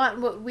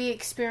want what we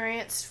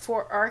experience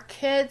for our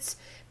kids,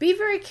 be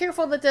very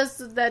careful that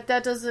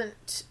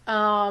doesn't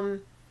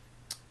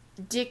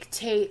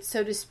dictate,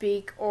 so to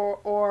speak,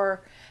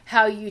 or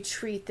how you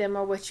treat them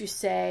or what you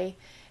say,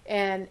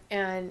 and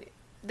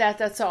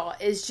that's all.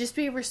 Is just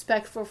be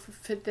respectful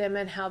for them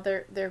and how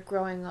they're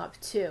growing up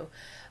too.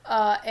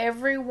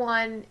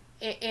 Everyone.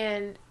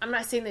 And I'm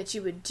not saying that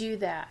you would do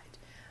that,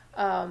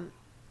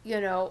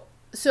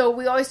 so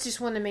we always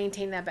just want to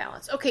maintain that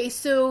balance. Okay,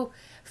 so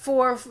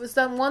for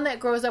someone that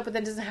grows up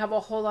and doesn't have a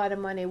whole lot of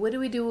money, what do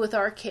we do with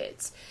our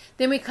kids?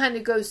 Then we kind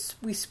of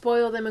we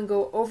spoil them and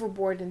go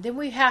overboard, and then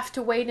we have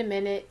to wait a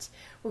minute.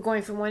 We're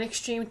going from one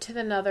extreme to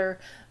another.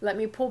 Let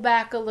me pull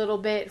back a little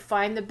bit,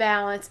 find the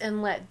balance,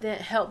 and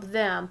help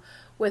them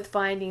with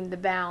finding the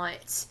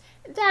balance.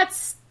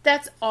 That's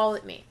all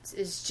it means,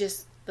 is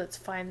just let's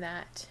find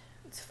that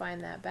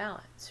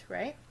balance,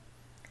 right?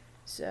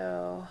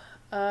 So,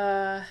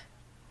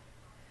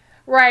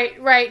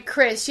 right,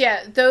 Chris.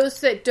 Yeah,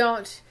 those that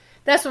don't,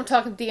 that's what I'm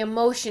talking about, the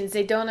emotions,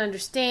 they don't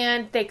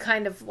understand, they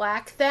kind of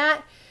lack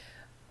that,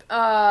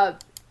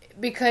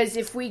 because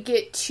if we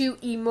get too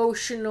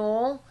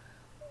emotional,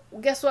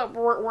 guess what,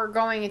 we're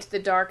going into the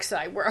dark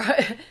side,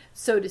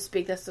 so to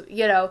speak. That's,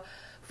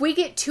 if we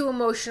get too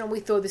emotional,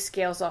 we throw the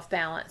scales off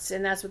balance,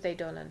 and that's what they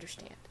don't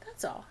understand.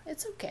 That's all.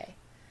 It's okay.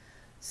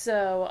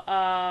 So,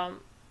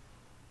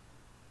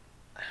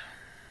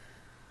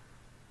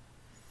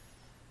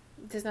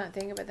 does not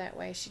think of it that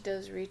way. She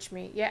does reach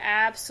me. Yeah,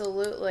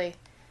 absolutely.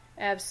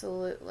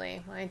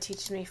 Absolutely. Mine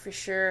teaches me for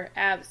sure.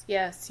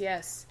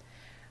 Yes.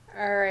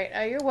 All right.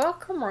 Oh, you're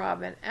welcome,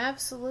 Robin.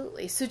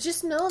 Absolutely. So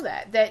just know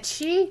that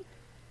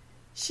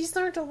she's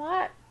learned a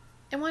lot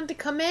and wanted to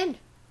come in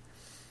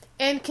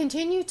and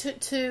continue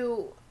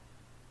to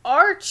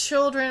our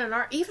children and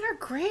even our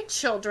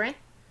grandchildren.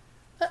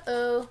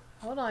 Uh-oh.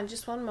 Hold on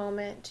just one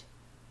moment.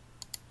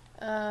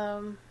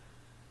 I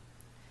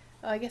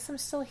guess I'm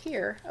still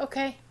here.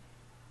 Okay.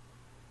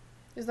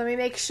 Just let me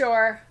make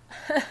sure.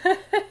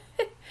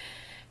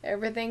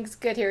 Everything's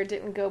good here. It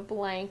didn't go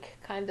blank.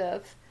 Kind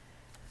of.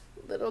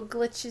 Little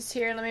glitches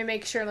here. Let me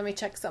make sure. Let me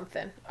check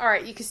something.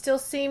 Alright, you can still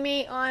see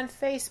me on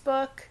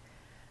Facebook.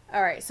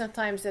 Alright,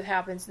 sometimes it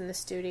happens in the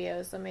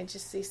studios. Let me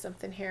just see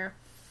something here.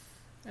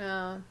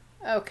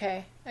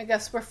 Okay. I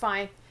guess we're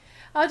fine.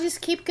 I'll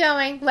just keep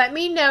going. Let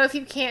me know if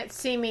you can't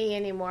see me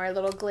anymore. A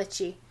little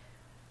glitchy.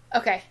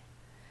 Okay.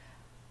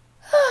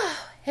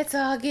 It's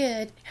all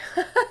good.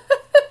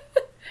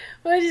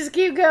 We'll just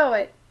keep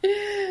going.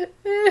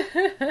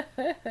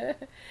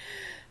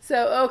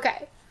 So,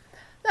 okay.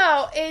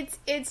 No,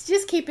 it's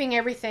just keeping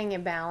everything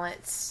in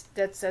balance.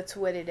 That's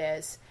what it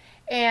is.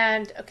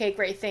 And, okay,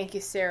 great. Thank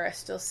you, Sarah.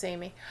 Still see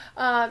me.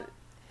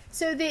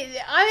 So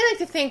I like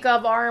to think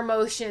of our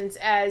emotions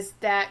as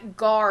that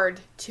guard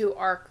to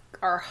our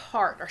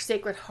heart, our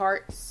sacred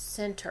heart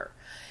center.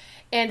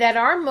 And that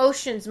our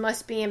emotions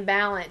must be in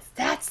balance.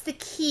 That's the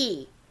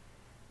key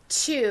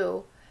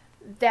to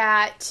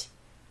that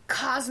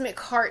cosmic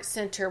heart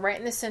center right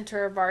in the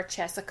center of our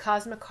chest, a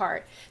cosmic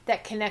heart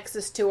that connects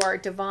us to our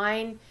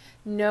divine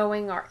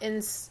knowing,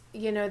 this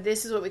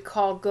is what we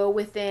call go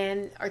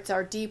within, or it's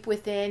our deep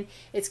within.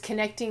 It's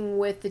connecting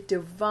with the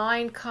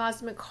divine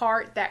cosmic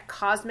heart, that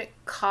cosmic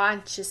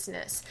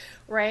consciousness,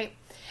 right?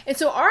 And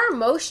so our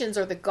emotions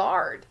are the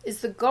guard,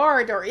 is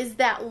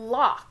that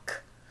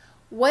lock.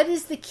 What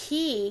is the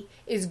key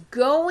is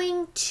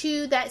going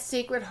to that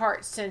sacred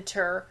heart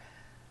center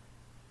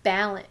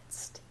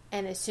balanced.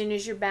 And as soon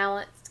as you're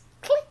balanced,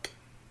 click,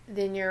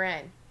 then you're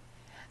in.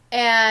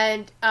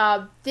 And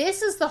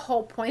this is the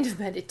whole point of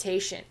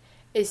meditation,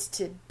 is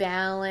to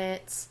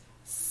balance,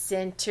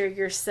 center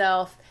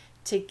yourself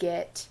to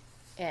get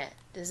in.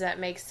 Does that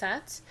make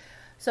sense?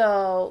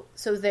 So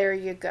there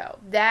you go.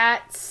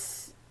 There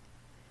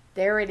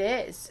it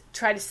is.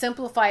 Try to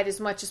simplify it as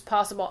much as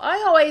possible.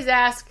 I always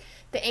ask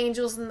the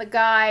angels and the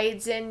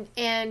guides, and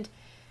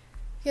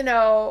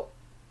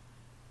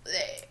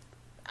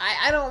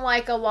I don't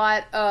like a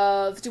lot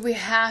of, do we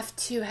have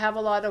to have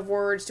a lot of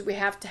words? Do we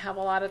have to have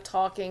a lot of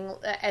talking?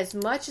 As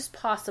much as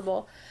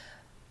possible,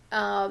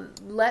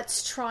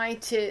 let's try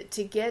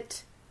to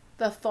get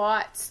the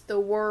thoughts, the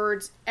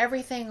words,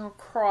 everything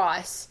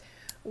across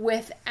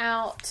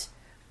without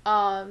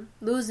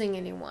losing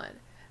anyone.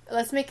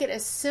 Let's make it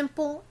as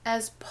simple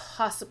as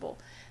possible,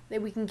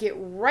 that we can get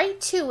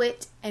right to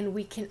it and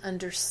we can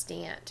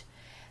understand.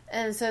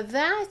 And so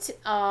that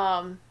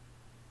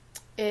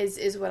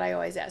is what I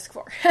always ask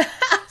for.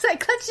 It's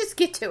like, let's just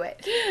get to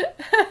it.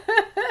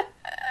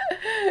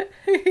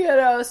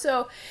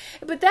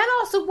 But that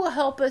also will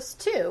help us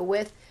too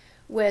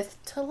with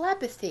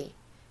telepathy.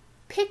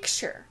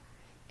 Picture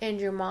in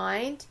your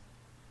mind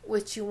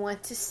what you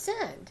want to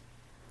send.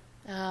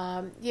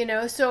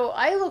 So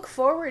I look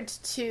forward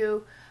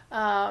to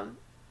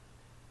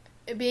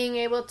being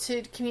able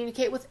to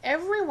communicate with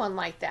everyone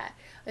like that.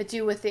 I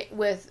do with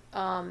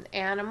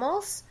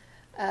animals.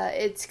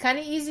 It's kind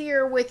of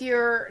easier with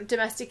your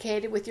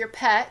domesticated, with your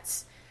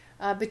pets,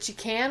 but you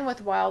can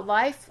with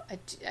wildlife.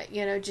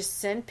 Just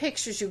send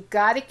pictures. You've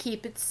got to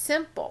keep it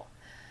simple.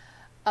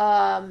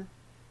 And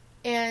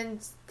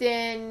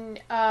then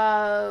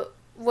and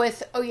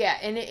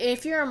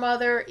if you're a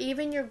mother,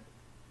 even your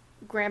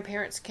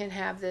grandparents can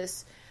have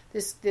this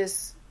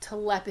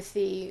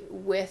telepathy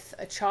with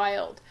a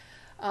child,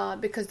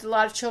 because a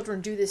lot of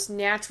children do this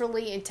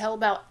naturally until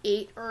about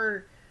 8,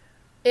 or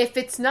if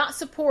it's not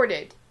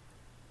supported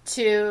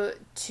to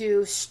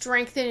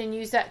strengthen and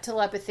use that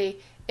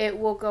telepathy, it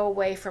will go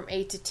away from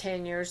 8 to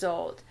 10 years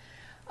old.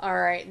 All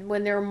right,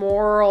 when their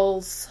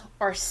morals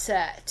are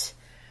set.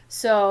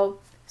 So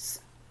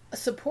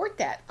support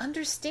that,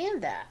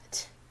 understand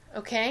that,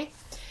 okay?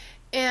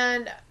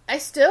 And I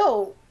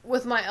still,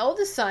 with my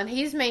oldest son,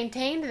 he's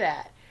maintained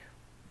that.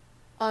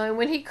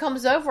 When he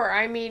comes over,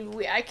 I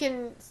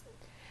can,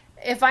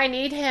 if I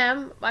need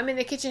him, I'm in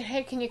the kitchen,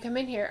 hey, can you come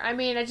in here?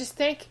 I just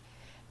think,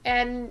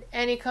 and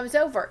he comes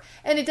over.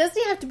 And it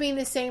doesn't have to be in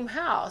the same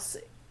house,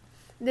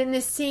 in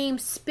the same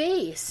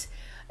space.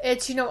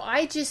 It's,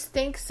 I just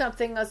think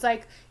something. I was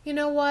like, you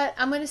know what?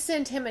 I'm going to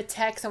send him a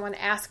text. I want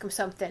to ask him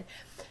something.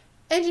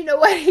 And you know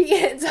what? He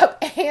ends up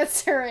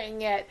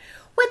answering it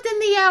within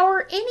the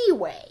hour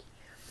anyway.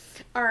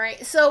 All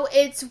right. So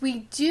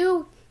we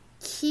do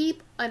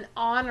keep and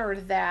honor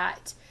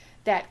that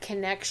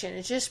connection.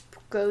 It just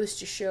goes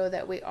to show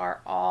that we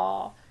are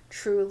all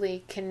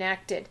truly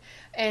connected.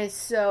 And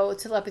so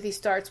telepathy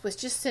starts with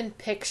just send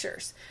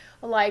pictures,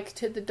 like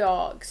to the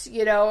dogs,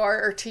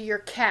 or to your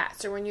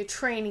cats, or when you're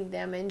training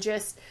them, and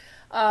just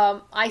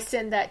I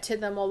send that to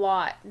them a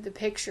lot, the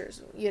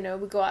pictures. We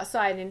go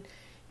outside and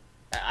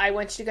I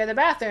want you to go to the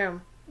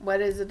bathroom. What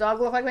does the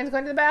dog look like when it's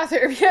going to the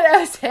bathroom?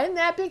 Send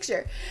that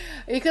picture.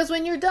 Because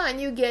when you're done,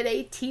 you get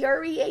a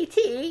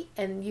TREAT,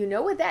 and you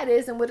know what that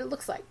is and what it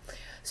looks like.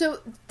 So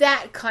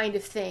that kind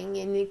of thing,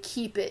 and you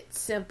keep it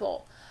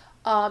simple.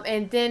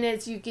 And then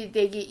as they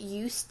get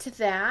used to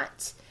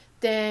that,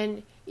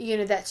 then,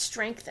 that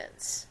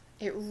strengthens.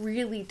 It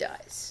really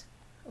does.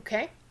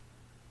 Okay?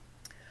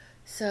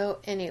 So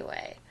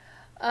anyway,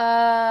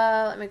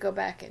 let me go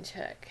back and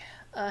check.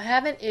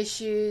 Having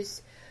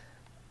issues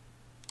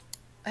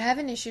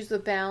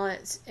with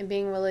balance and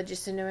being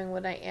religious and knowing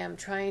what I am.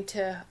 Trying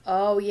to,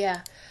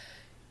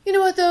 You know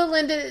what though,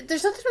 Linda?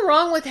 There's nothing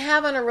wrong with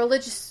having a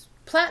religious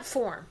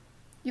platform.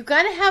 You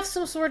got to have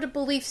some sort of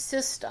belief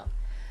system.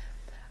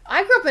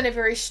 I grew up in a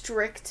very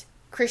strict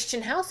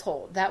Christian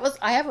household.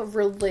 I have a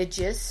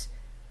religious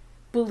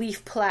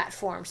belief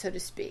platform, so to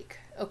speak.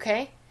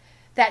 Okay?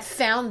 That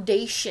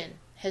foundation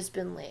has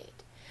been laid.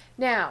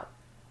 Now,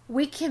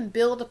 we can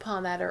build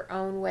upon that our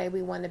own way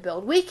we want to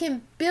build. We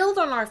can build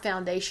on our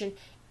foundation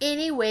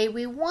any way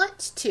we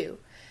want to.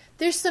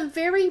 There's some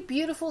very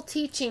beautiful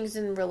teachings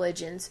in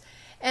religions,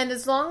 and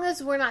as long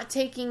as we're not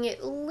taking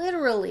it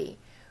literally,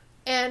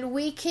 and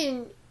we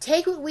can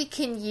take what we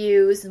can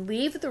use and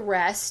leave the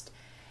rest,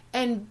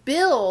 and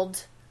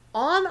build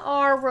on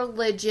our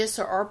religious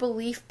or our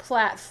belief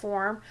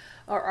platform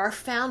or our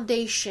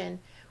foundation,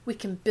 we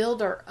can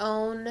build our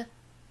own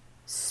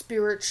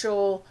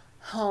spiritual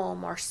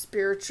home, our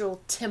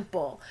spiritual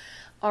temple.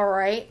 All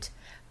right.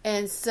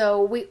 And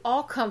so we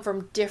all come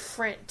from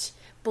different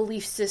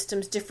belief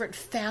systems, different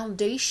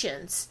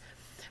foundations,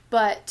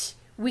 but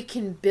we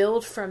can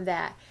build from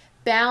that.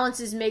 Balance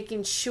is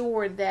making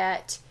sure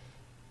that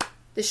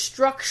the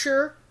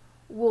structure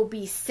will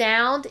be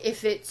sound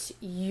if it's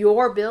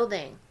your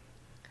building,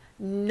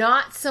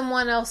 not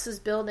someone else's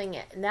building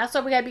it. And that's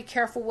why we got to be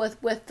careful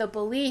with the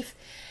belief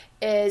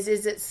is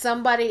it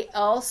somebody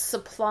else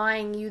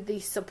supplying you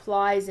these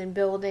supplies and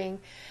building?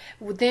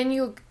 Because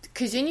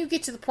then you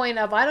get to the point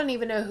of, I don't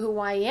even know who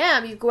I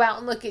am. You go out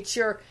and look at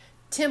your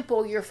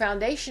temple, your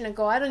foundation, and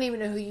go, I don't even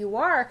know who you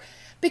are,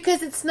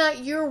 because it's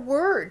not your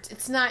words.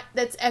 It's not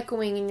that's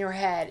echoing in your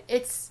head.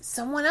 It's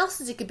someone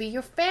else's. It could be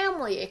your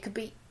family. It could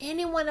be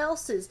anyone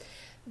else's.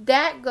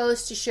 That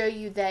goes to show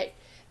you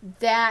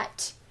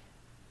that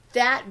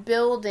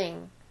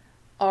building,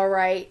 all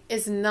right,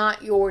 is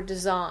not your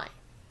design.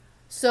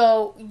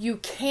 So you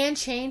can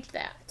change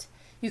that.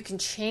 You can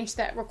change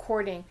that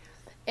recording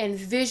and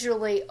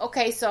visually,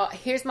 okay, so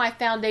here's my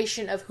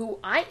foundation of who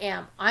I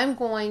am. I'm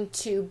going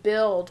to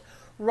build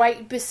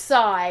right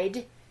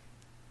beside,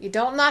 you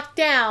don't knock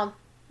down,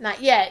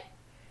 not yet.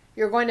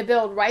 You're going to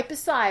build right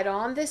beside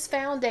on this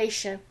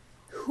foundation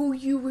who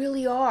you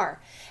really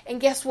are.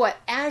 And guess what?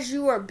 As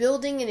you are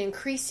building and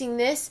increasing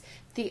this,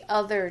 the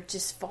other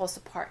just falls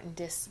apart and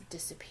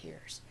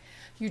disappears.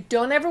 You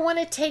don't ever want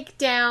to take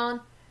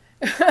down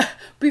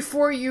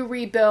before you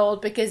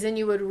rebuild, because then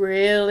you would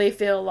really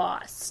feel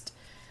lost.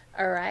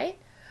 All right?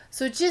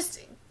 So just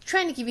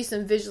trying to give you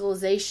some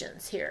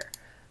visualizations here.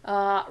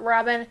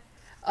 Robin,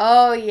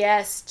 oh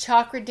yes,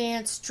 chakra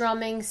dance,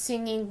 drumming,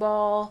 singing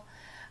ball.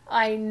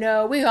 I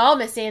know. We all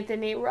miss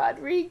Anthony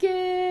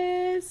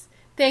Rodriguez.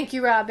 Thank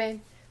you,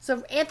 Robin.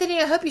 So,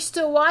 Anthony, I hope you're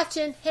still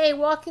watching. Hey,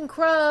 Walking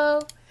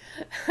Crow.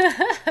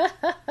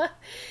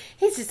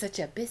 He's just such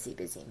a busy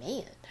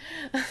man.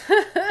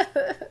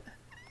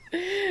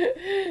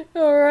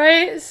 All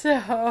right, so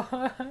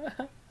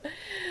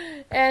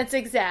and it's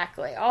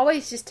exactly.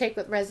 Always just take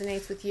what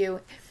resonates with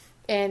you,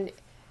 and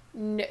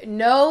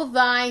know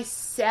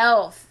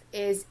thyself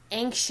is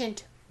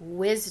ancient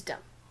wisdom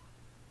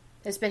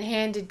that's been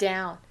handed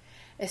down.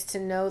 Is to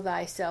know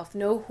thyself,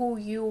 know who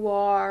you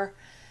are,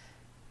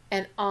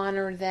 and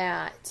honor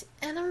that.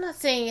 And I'm not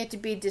saying it to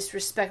be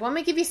disrespectful. Let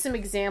me give you some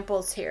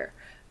examples here.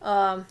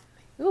 I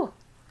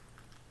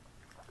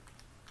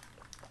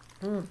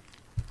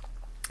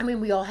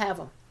mean, we all have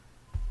them.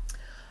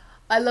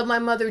 I love my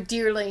mother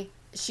dearly.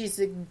 She's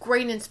a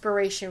great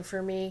inspiration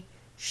for me.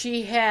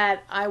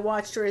 I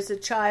watched her as a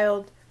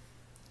child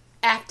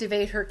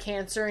activate her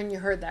cancer, and you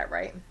heard that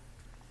right.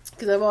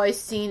 Because I've always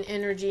seen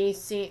energy,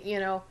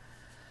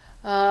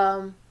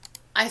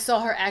 I saw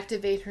her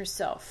activate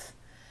herself.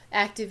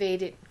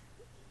 Activated.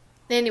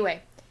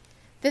 Anyway,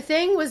 the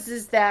thing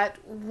is that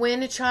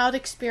when a child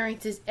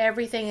experiences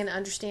everything and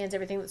understands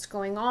everything that's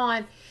going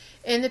on,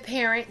 and the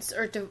parents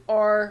or the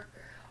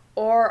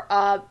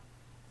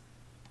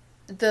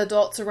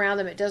adults around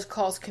them, it does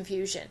cause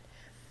confusion.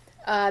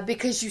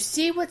 Because you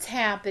see what's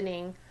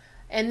happening,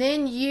 and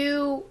then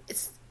you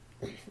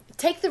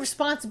take the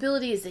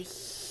responsibility as a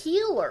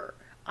healer.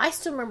 I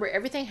still remember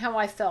everything how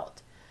I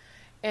felt.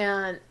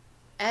 And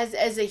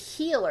as a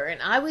healer,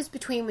 and I was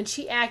when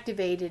she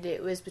activated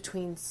it was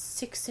between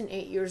 6 and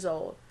 8 years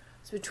old.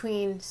 It was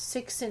between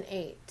 6 and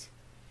 8.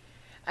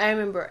 I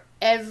remember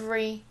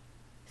everything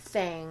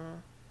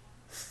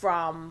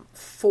from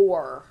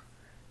 4,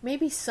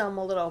 maybe some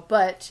a little,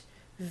 but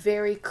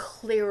very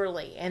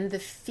clearly, and the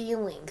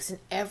feelings and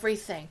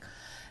everything.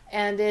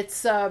 And it's,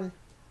 so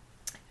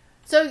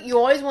you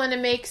always want to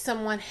make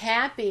someone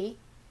happy,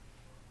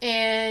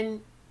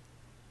 and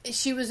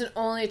she was an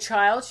only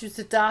child. She was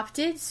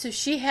adopted. So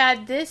she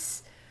had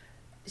this,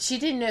 she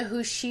didn't know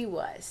who she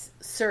was.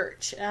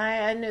 Search.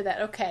 I knew that.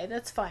 Okay,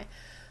 that's fine.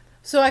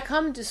 So I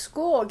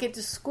get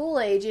to school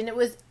age, and it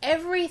was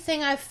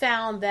everything I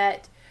found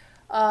that,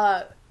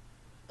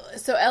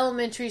 so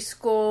elementary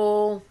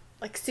school,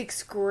 like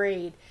 6th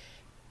grade,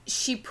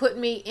 she put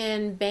me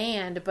in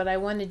band, but I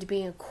wanted to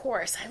be in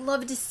chorus. I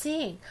loved to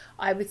sing.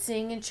 I would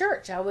sing in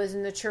church. I was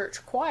in the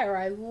church choir.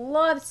 I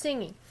loved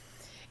singing.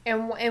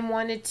 And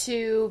wanted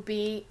to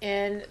be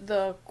in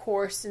the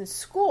chorus in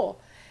school.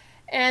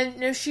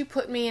 And she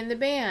put me in the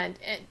band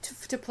and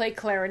to play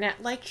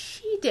clarinet like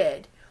she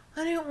did.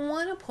 I didn't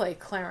want to play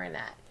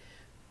clarinet.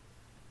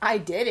 I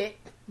did it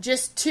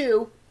just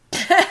to,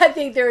 I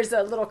think there's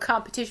a little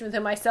competition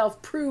within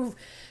myself, prove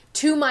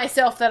to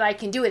myself that I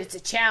can do it. It's a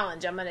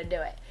challenge. I'm going to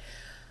do it.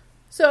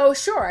 So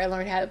sure, I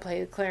learned how to play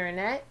the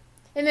clarinet.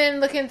 And then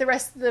looking at the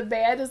rest of the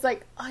band, I was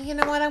like, oh, you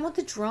know what? I want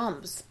the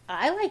drums.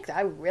 I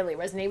really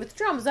resonate with the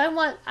drums. I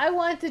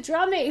want the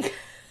drumming.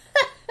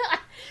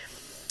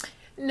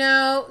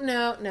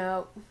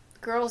 No.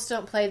 Girls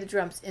don't play the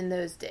drums in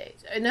those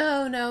days.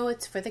 No,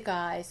 it's for the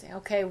guys.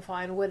 Okay,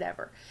 fine,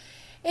 whatever.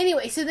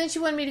 Anyway, so then she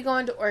wanted me to go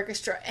into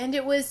orchestra, and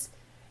it was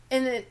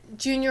in the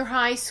junior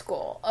high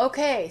school.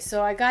 Okay,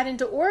 so I got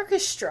into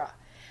orchestra.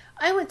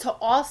 I went to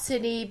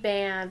all-city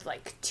band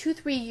like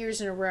 2-3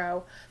 years in a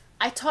row.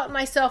 I taught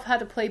myself how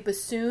to play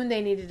bassoon.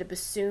 They needed a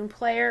bassoon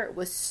player. It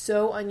was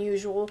so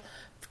unusual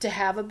to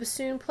have a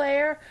bassoon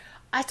player.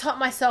 I taught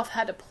myself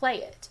how to play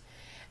it.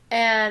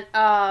 And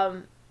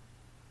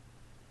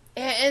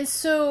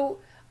so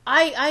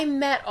I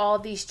met all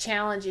these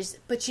challenges.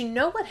 But you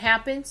know what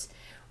happens?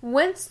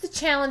 Once the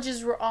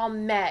challenges were all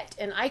met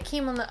and I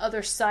came on the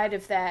other side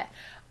of that,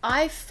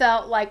 I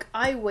felt like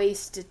I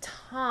wasted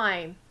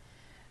time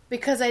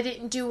because I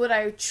didn't do what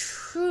I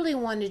truly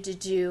wanted to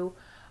do.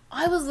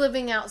 I was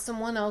living out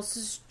someone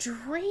else's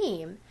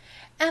dream.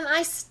 And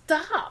I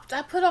stopped.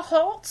 I put a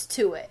halt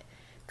to it.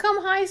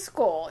 Come high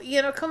school,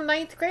 come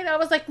ninth grade, I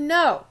was like,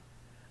 no,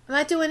 I'm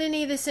not doing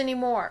any of this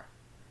anymore.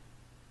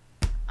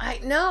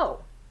 No.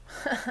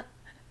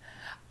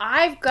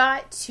 I've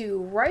got to,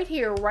 right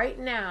here, right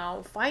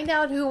now, find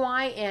out who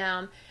I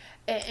am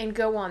and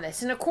go on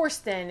this. And of course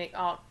then,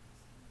 that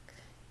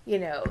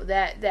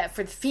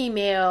for the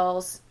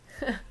females,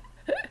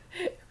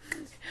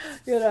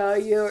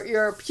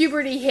 your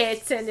puberty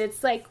hits and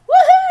it's like,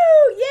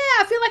 woohoo, yeah,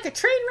 I feel like a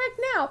train wreck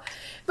now.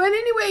 But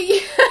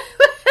anyway,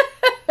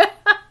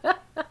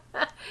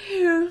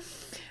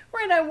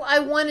 right, I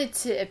wanted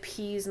to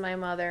appease my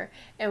mother,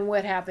 and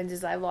what happened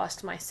is I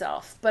lost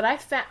myself. But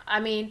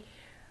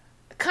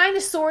kind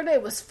of, sort of,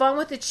 it was fun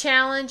with the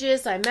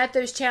challenges. I met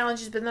those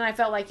challenges, but then I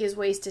felt like it was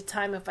wasted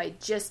time if I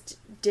just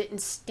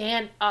didn't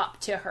stand up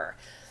to her.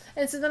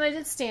 And so then I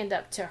did stand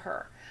up to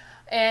her.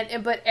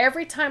 But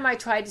every time I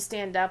tried to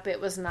stand up,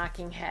 it was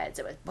knocking heads.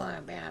 It was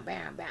bam, bam,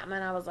 bam, bam.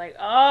 And I was like,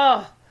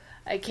 oh,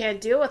 I can't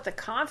deal with the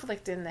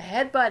conflict and the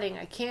headbutting.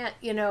 I can't,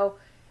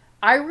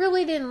 I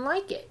really didn't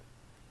like it.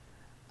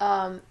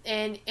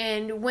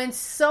 And when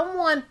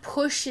someone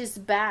pushes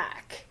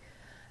back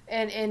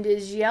and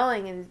is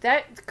yelling, and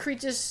that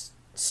just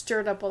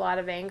stirred up a lot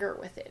of anger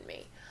within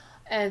me.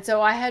 And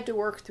so I had to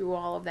work through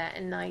all of that,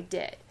 and I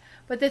did.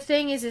 But the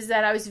thing is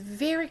that I was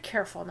very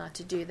careful not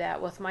to do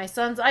that with my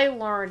sons. I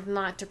learned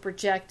not to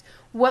project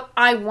what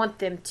I want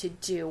them to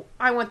do.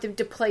 I want them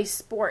to play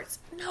sports.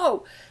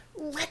 No,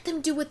 let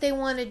them do what they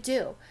want to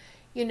do,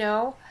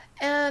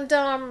 And,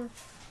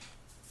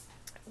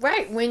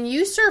 right, when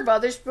you serve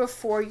others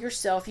before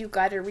yourself, you've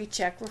got to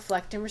recheck,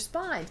 reflect, and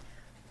respond.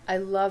 I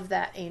love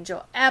that,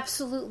 Angel.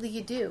 Absolutely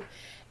you do.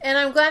 And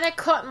I'm glad I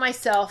caught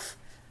myself,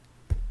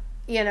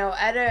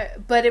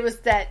 but it was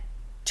that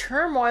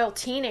turmoil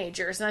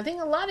teenagers. And I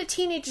think a lot of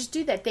teenagers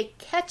do that. They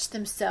catch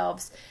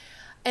themselves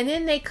and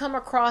then they come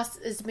across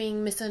as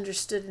being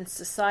misunderstood in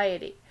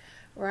society,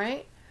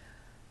 right?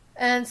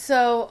 And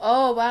so,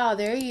 oh, wow,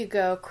 there you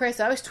go. Chris,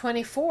 I was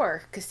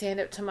 24, could stand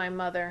up to my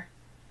mother.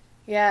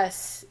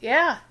 Yes.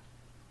 Yeah.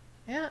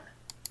 Yeah.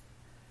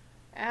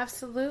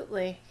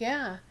 Absolutely.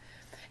 Yeah.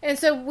 And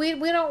so we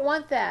don't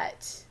want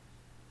that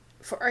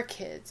for our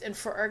kids and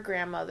for our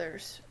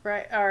grandmothers,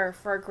 right? Or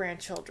for our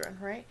grandchildren,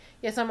 right?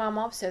 Yes, my mom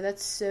also said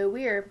that's so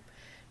weird.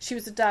 She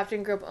was adopted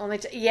and grew up only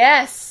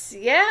yes.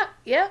 Yeah.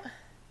 Yeah.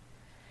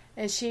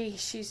 And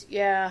she's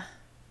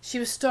she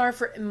was starved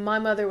for, my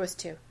mother was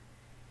too.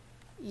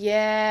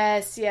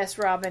 Yes,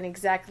 Robin,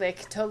 exactly. I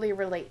can totally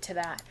relate to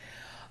that.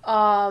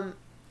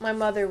 My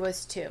mother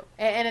was too.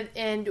 And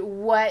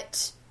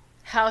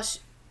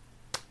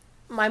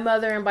my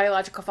mother and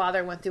biological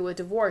father went through a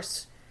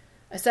divorce,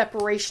 a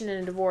separation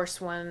and a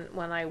divorce when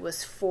I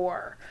was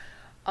 4.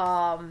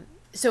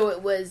 So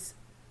it was,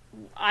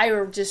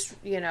 I just,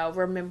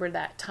 remember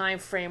that time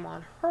frame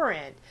on her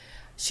end.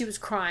 She was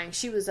crying.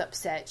 She was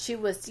upset. She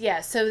was,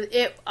 so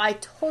I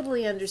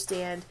totally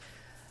understand.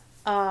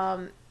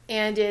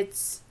 And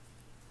it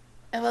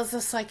was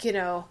just like,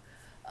 I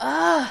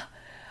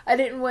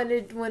didn't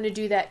want to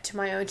do that to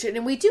my own children.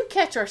 And we do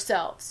catch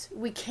ourselves.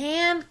 We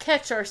can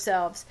catch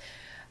ourselves,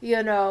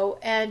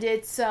 and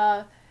it's,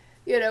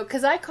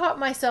 because I caught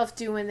myself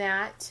doing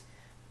that.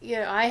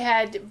 I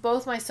had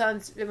both my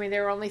sons, they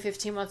were only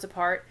 15 months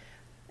apart,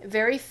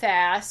 very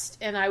fast,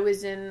 and I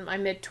was in my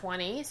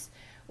mid-20s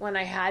when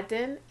I had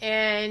them.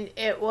 And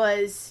it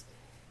was,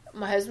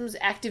 my husband was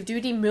active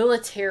duty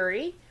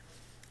military,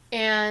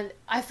 and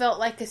I felt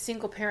like a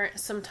single parent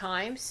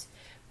sometimes,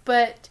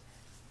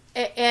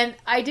 and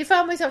I did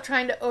find myself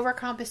trying to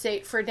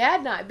overcompensate for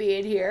Dad not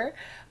being here,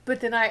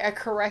 but then I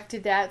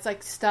corrected that. It's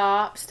like,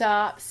 stop,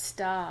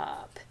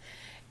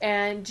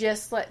 and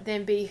just let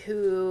them be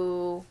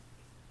who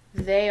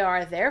they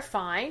are. They're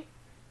fine.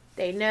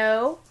 They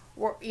know,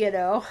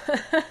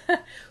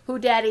 who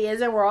Daddy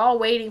is, and we're all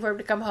waiting for him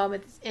to come home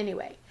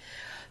anyway.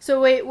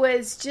 So it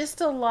was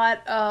just a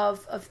lot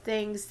of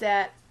things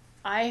that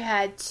I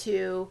had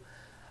to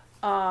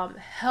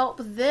help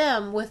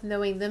them with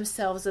knowing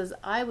themselves as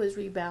I was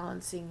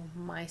rebalancing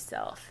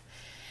myself.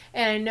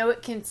 And I know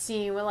it can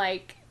seem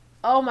like,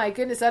 oh my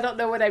goodness, I don't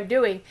know what I'm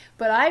doing.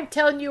 But I'm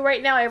telling you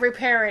right now, every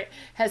parent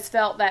has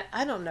felt that,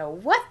 I don't know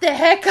what the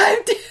heck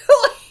I'm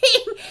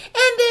doing. And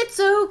it's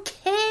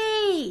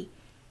okay.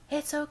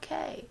 It's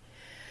okay.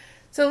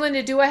 So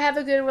Linda, do I have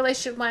a good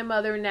relationship with my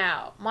mother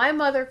now? My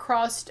mother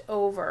crossed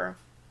over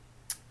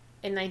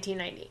in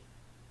 1990.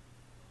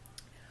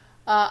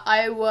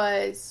 I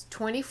was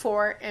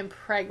 24 and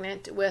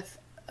pregnant with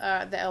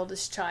the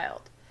eldest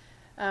child,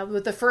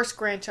 with the first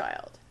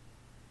grandchild.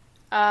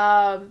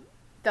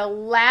 The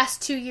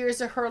last 2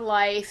 years of her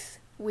life,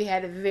 we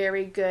had a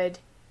very good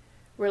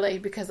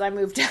relationship because I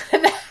moved out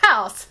of the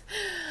house.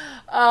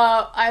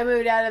 I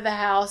moved out of the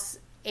house,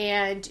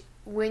 and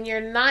when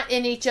you're not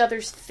in each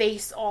other's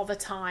face all the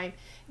time,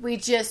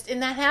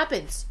 and that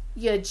happens.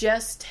 You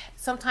just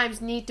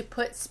sometimes need to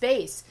put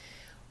space.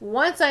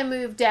 Once I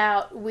moved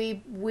out,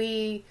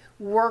 we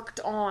worked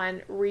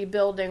on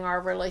rebuilding our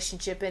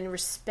relationship and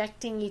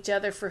respecting each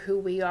other for who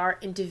we are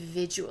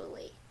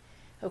individually.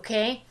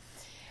 Okay?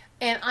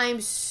 And I'm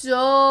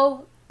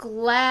so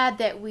glad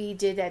that we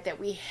did that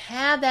we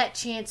had that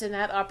chance and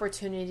that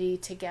opportunity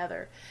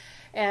together.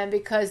 And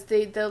because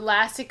the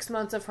last 6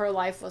 months of her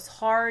life was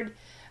hard.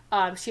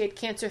 She had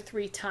cancer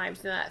 3 times.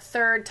 And that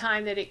third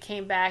time that it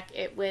came back,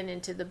 it went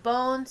into the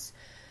bones.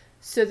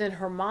 So then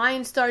her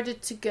mind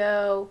started to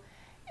go.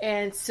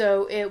 And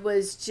so it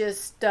was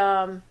just,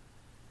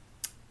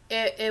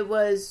 it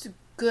was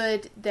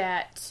good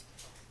that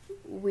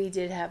we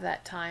did have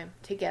that time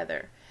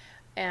together.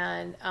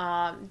 And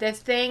the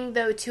thing,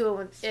 though,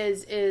 too,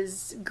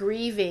 is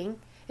grieving.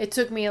 It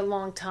took me a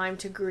long time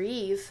to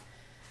grieve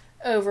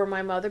over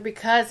my mother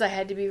because I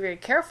had to be very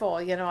careful.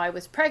 I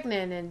was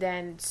pregnant, and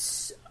then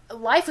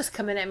life was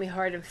coming at me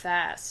hard and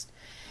fast.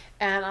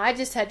 And I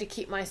just had to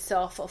keep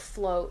myself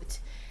afloat.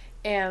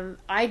 And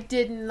I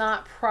did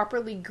not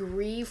properly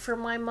grieve for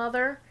my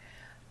mother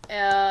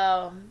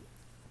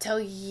till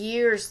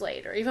years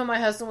later. Even my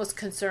husband was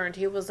concerned.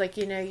 He was like,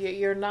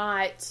 you're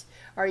not...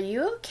 Are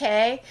you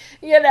okay?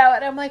 And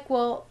I'm like,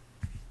 well,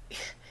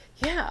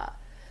 yeah.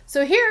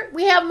 So here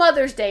we have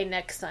Mother's Day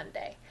next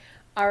Sunday.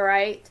 All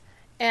right.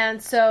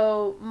 And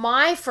so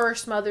my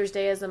first Mother's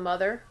Day as a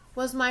mother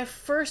was my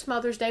first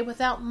Mother's Day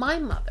without my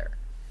mother.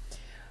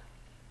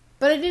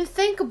 But I didn't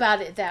think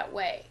about it that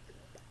way.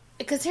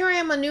 Because here I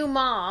am, a new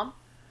mom.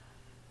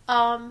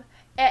 And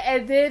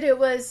then it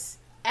was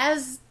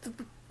as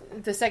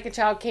the second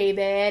child came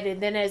in,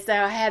 and then as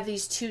I had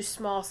these 2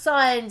 small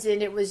sons,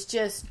 and it was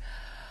just...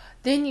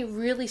 Then you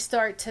really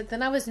start to...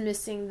 Then I was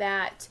missing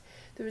that.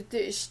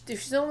 There's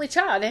the only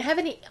child. I didn't have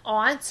any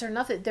aunts or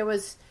nothing.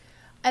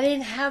 I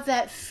didn't have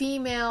that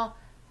female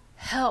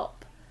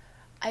help.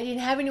 I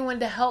didn't have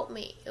anyone to help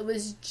me. It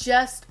was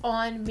just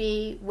on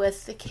me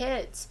with the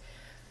kids.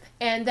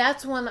 And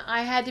that's when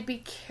I had to be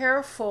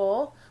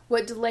careful.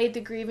 What delayed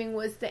the grieving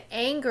was the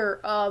anger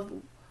of,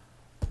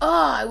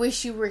 I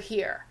wish you were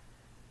here.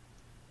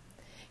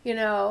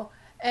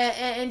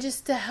 And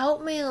just to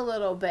help me a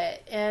little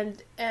bit.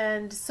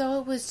 And so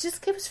it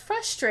was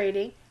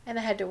frustrating, and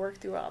I had to work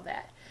through all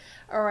that.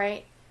 All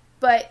right.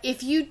 But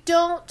if you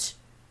don't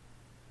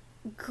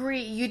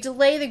grieve, you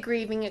delay the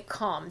grieving, it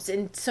comes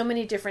in so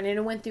many different, and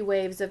it went through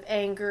waves of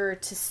anger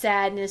to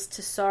sadness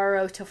to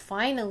sorrow to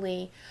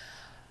finally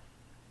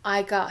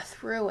I got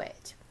through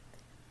it.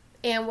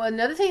 And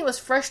another thing that was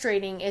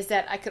frustrating is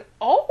that I could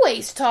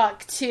always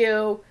talk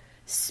to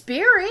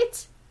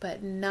spirit,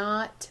 but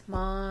not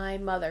my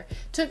mother.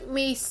 It took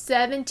me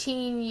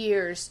 17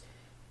 years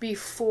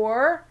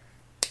before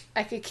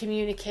I could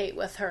communicate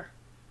with her.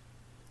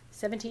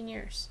 17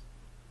 years.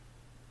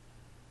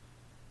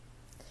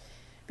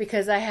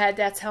 Because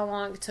that's how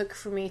long it took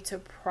for me to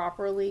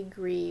properly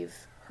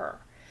grieve her.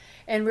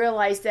 And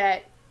realize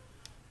that,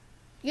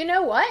 you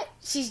know what?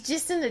 She's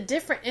just in a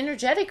different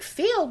energetic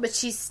field, but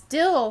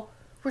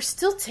we're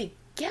still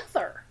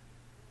together.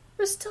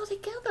 We're still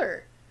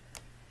together.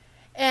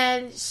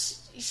 And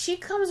she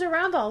comes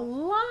around a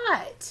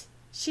lot.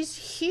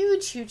 She's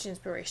huge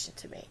inspiration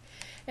to me.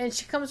 And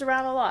she comes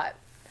around a lot.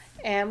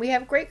 And we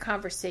have great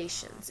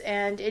conversations.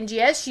 And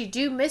yes, you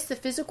do miss the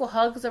physical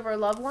hugs of our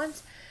loved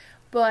ones.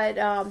 But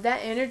that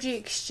energy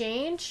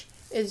exchange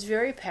is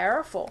very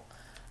powerful.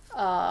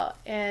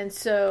 And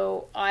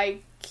so I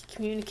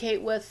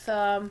communicate with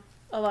a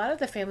lot of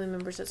the family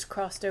members that's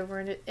crossed over.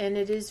 And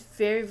it is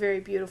very,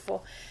 very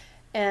beautiful.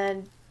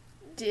 And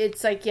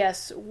it's like,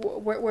 yes,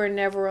 we're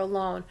never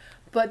alone.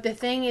 But the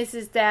thing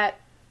is that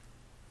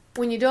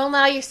when you don't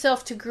allow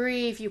yourself to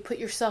grieve, you put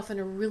yourself in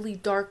a really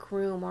dark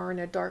room or in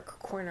a dark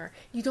corner.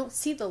 You don't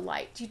see the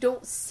light.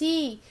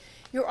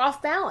 You're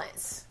off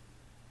balance.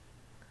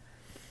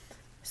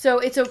 So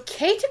it's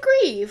okay to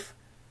grieve,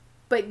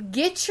 but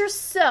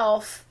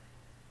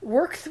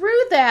work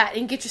through that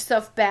and get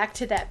yourself back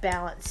to that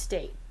balanced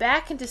state,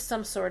 back into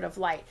some sort of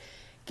light.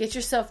 Get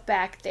yourself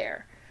back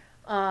there.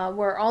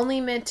 We're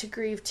only meant to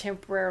grieve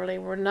temporarily.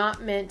 We're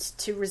not meant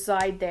to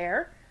reside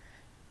there.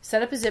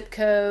 Set up a zip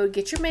code,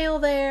 get your mail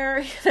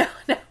there.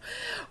 No.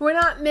 We're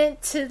not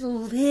meant to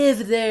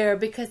live there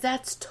because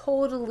that's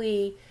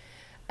totally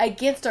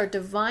against our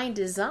divine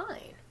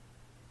design.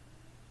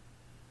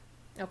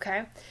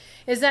 Okay?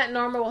 Is that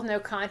normal with no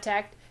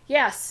contact?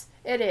 Yes,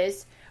 it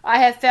is. I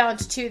have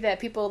found too that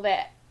people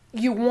that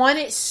you want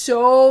it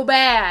so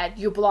bad,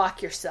 you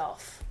block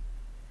yourself.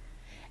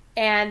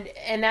 And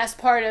that's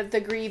part of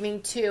the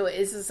grieving too,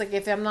 is it's like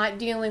if I'm not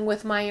dealing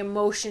with my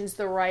emotions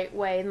the right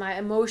way, and my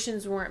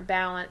emotions weren't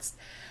balanced,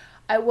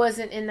 I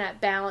wasn't in that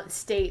balanced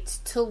state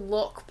to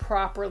look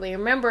properly.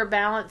 Remember,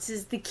 balance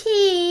is the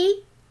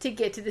key to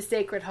get to the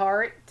Sacred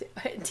Heart,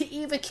 to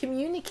even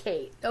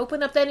communicate,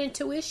 open up that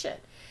intuition.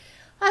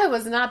 I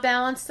was not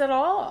balanced at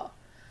all.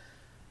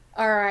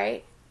 All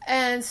right.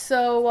 And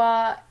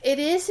so it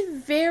is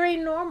very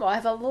normal. I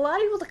have a lot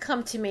of people that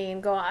come to me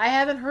and go, I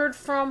haven't heard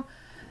from,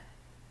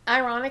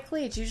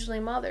 ironically, it's usually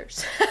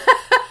mothers.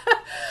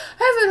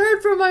 I haven't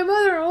heard from my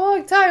mother in a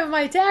long time.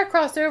 My dad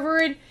crossed over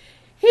and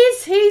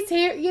he's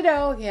here, you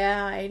know.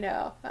 Yeah, I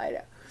know.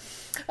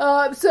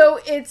 So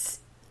it's,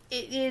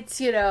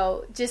 you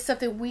know, just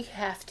something we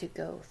have to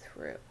go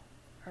through.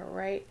 All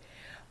right.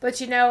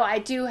 But, you know, I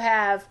do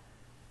have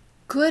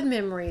good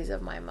memories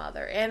of my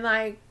mother, and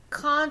I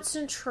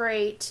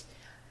concentrate,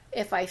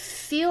 if I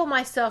feel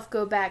myself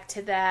go back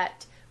to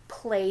that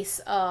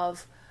place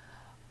of,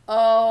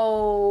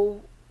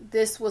 oh,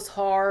 this was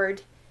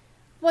hard.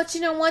 But you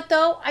know what,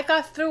 though? I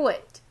got through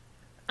it.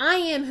 I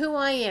am who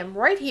I am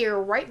right here,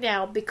 right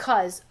now,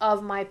 because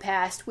of my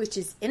past, which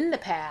is in the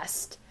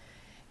past.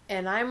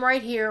 And I'm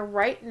right here,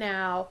 right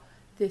now,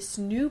 this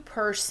new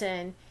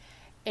person,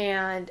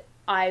 and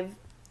I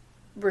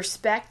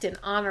respect and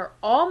honor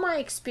all my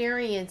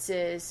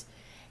experiences,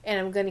 and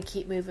I'm going to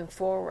keep moving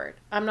forward.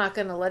 I'm not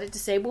going to let it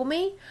disable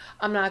me.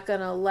 I'm not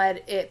going to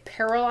let it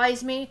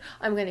paralyze me.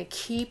 I'm going to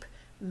keep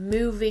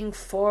moving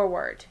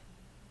forward.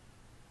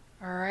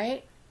 All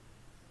right?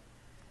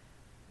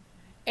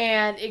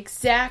 And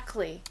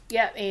exactly,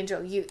 yep,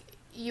 Angel,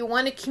 you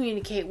want to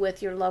communicate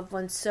with your loved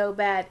ones so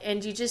bad,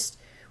 and you just,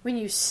 when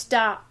you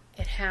stop,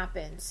 it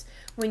happens.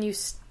 When you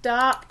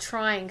stop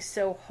trying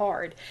so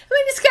hard. I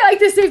mean, it's kind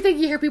of like the same thing.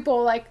 You hear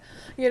people like,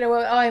 you know,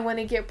 oh, I want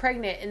to get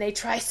pregnant, and they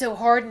try so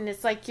hard, and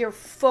it's like you're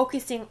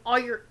focusing all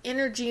your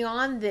energy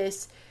on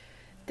this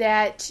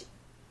that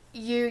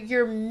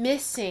you're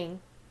missing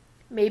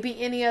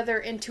maybe any other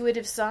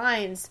intuitive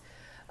signs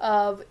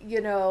of, you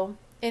know,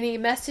 any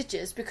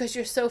messages, because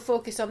you're so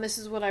focused on this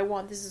is what I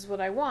want, this is what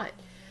I want.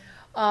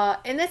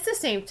 And that's the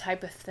same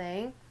type of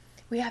thing.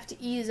 We have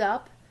to ease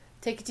up,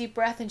 take a deep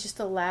breath, and just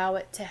allow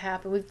it to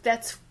happen.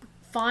 That's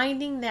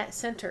finding that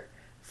center,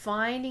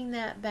 finding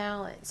that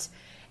balance.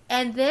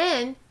 And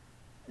then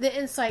the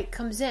insight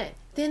comes in.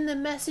 Then the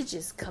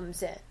messages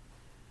comes in.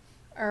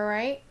 All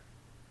right?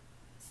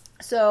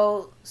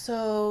 So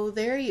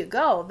there you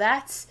go.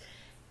 That's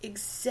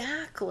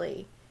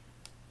exactly,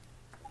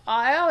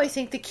 I always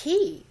think the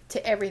key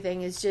to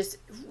everything is just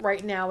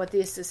right now with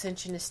this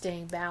ascension is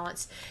staying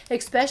balanced,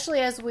 especially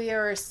as we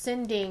are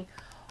ascending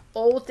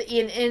old.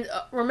 And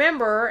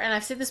remember, and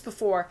I've said this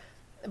before,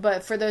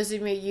 but for those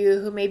of you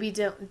who maybe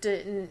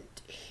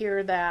didn't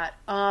hear that,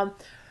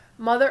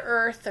 Mother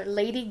Earth, or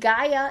Lady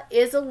Gaia,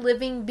 is a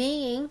living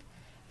being.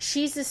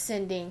 She's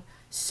ascending.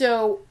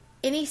 So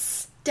any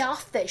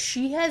stuff that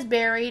she has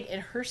buried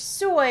in her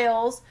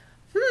soils,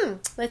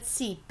 let's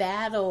see,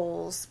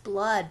 battles,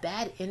 blood,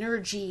 bad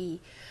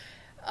energy,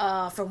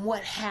 from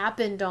what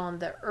happened on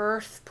the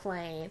earth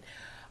plane,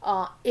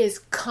 is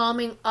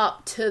coming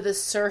up to the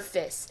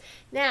surface.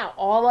 Now,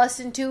 all us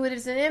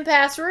intuitives and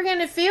empaths, we're going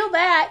to feel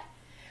that.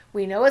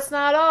 We know it's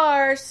not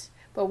ours,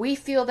 but we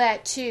feel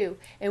that too.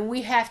 And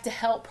we have to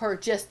help her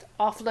just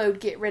offload,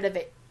 get rid of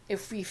it.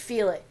 If we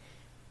feel it,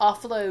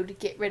 offload,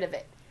 get rid of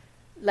it.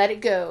 Let it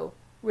go.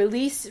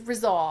 Release,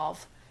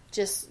 resolve.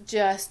 Just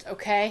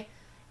okay?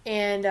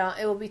 And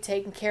it will be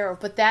taken care of.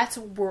 But that's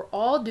what we're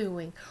all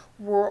doing.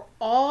 We're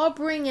all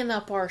bringing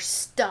up our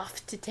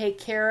stuff to take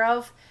care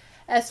of.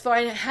 As far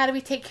as how do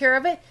we take care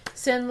of it?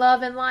 Send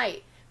love and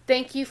light.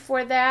 Thank you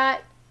for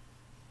that.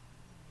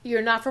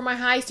 You're not for my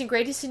highest and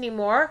greatest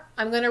anymore.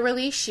 I'm going to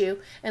release you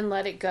and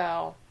let it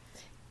go.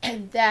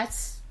 And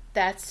that's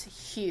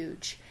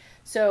huge.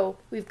 So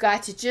we've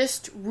got to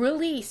just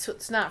release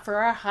what's not for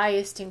our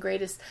highest and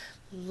greatest.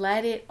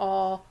 Let it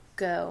all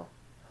go.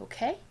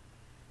 Okay?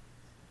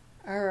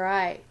 All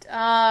right.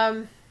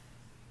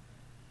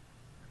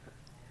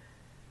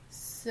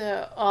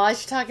 So, I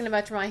was talking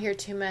about tomorrow. I hear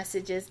 2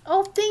 messages.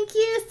 Oh, thank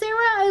you, Sarah.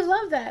 I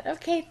love that.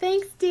 Okay,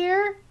 thanks,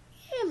 dear.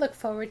 Yeah, look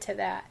forward to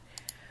that.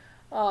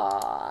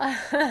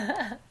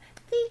 Aw,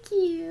 thank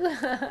you.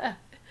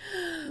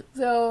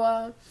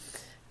 So,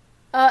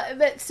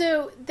 but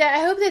so that I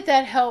hope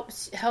that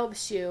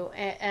helps you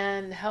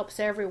and helps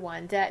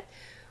everyone. That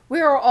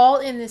we are all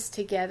in this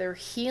together.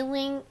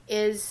 Healing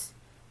is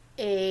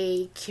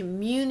a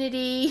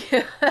community,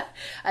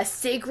 a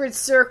sacred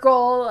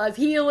circle of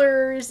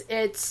healers.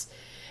 It's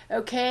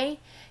okay.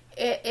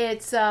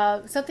 It's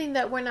something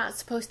that we're not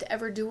supposed to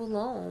ever do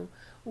alone.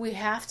 We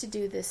have to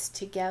do this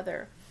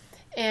together.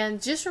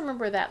 And just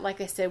remember that,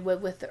 like I said,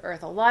 with the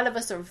earth, a lot of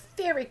us are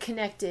very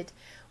connected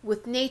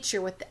with nature,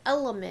 with the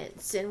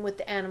elements, and with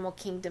the animal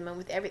kingdom, and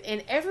with everything.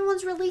 And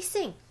everyone's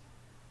releasing.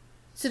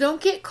 So don't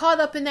get caught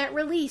up in that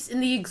release, in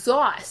the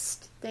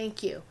exhaust.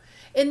 Thank you.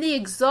 In the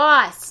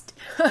exhaust,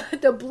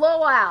 the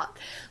blowout.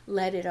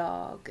 Let it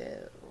all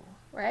go,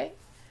 right?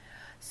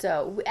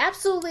 So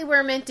absolutely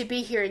we're meant to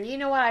be here. And you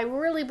know what? I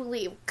really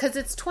believe, because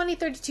it's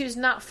 2032 is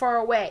not far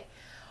away.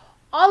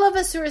 All of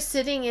us who are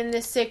sitting in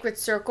this sacred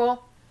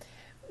circle,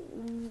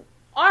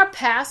 our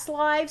past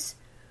lives,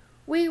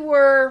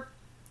 a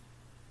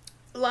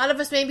lot of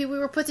us, maybe we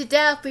were put to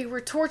death, we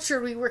were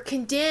tortured, we were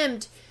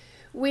condemned.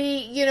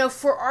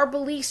 For our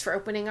beliefs, for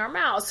opening our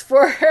mouths,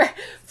 for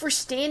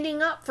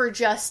standing up for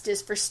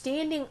justice, for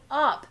standing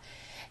up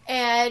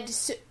and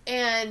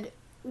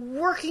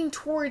working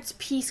towards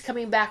peace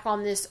coming back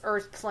on this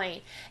earth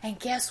plane. And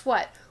guess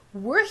what?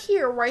 We're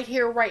here,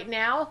 right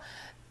now,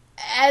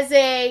 as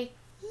a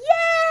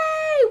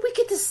yay! We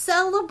get to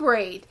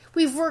celebrate.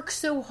 We've worked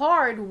so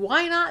hard.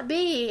 Why not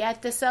be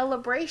at the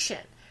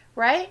celebration,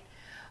 right?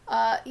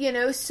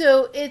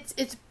 So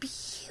it's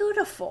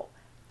beautiful.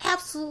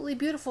 Absolutely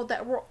beautiful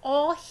that we're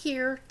all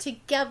here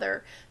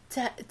together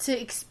to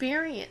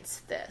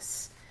experience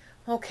this.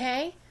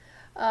 Okay?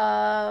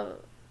 The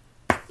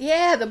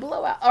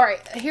blowout. All right,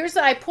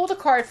 I pulled a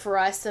card for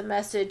us, a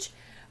message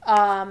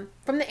from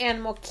the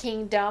animal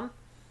kingdom,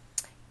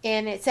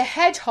 and it's a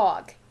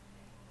hedgehog.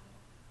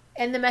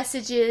 And the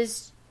message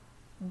is,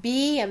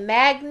 be a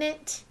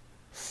magnet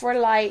for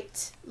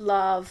light,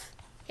 love,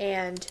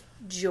 and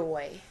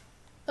joy.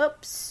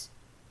 Oops.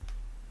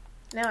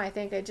 Now I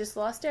think I just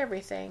lost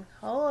everything.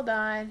 Hold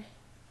on.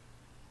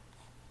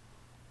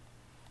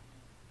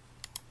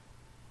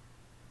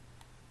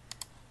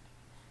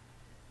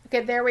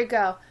 Okay, there we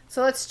go.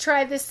 So let's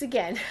try this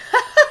again.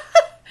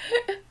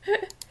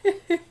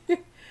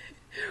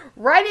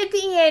 Right at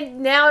the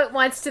end, now it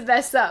wants to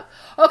mess up.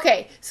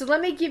 Okay, so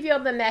let me give you all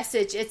the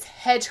message. It's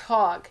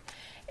hedgehog.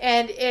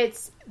 And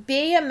it's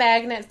be a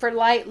magnet for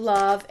light,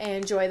 love,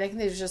 and joy. I think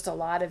there's just a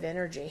lot of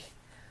energy.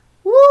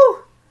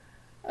 Woo!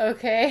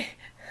 Okay.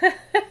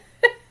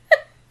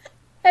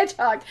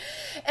 Hedgehog.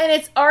 And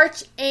it's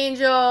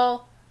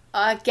Archangel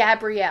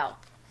Gabriel.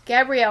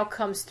 Gabriel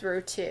comes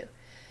through too.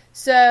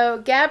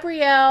 So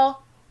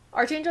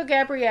Archangel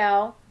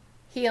Gabriel,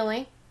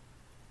 healing,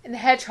 and the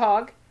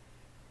hedgehog,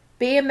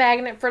 be a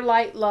magnet for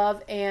light,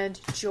 love, and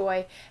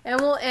joy. And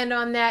we'll end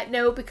on that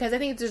note because I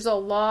think there's a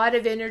lot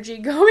of energy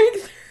going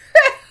through.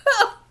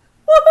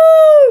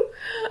 Woohoo!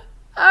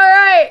 All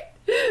right.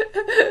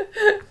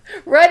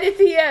 Right at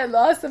the end,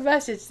 lost the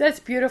message. That's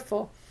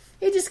beautiful.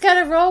 You just kind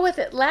of roll with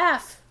it.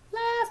 Laugh.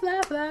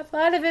 A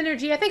lot of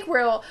energy. I think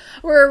we're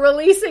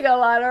releasing a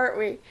lot, aren't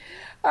we?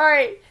 All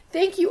right.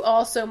 Thank you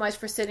all so much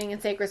for sitting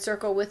in Sacred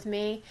Circle with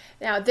me.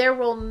 Now, there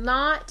will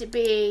not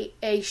be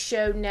a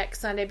show next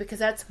Sunday because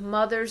that's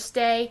Mother's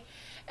Day.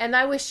 And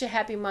I wish a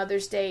happy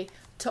Mother's Day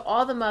to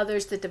all the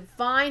mothers, the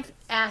divine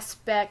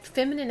aspect,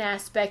 feminine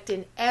aspect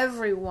in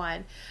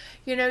everyone.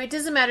 It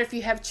doesn't matter if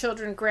you have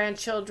children,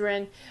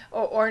 grandchildren,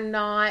 or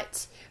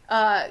not.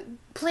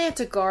 Plant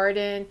a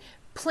garden,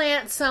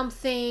 plant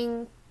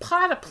something,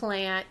 pot a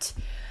plant.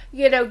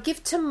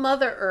 Give to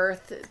Mother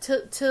Earth,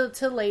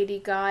 to Lady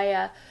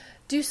Gaia.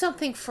 Do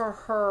something for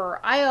her.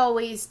 I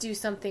always do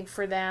something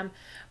for them.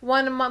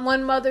 One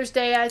Mother's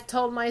Day, I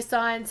told my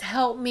sons,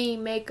 help me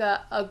make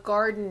a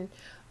garden,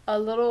 a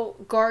little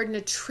garden,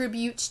 a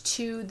tribute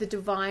to the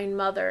Divine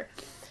Mother,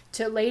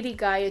 to Lady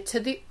Gaia,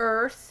 to the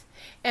earth,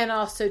 and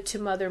also to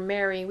Mother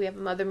Mary. We have a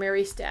Mother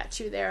Mary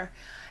statue there.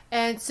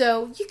 And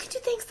so you can do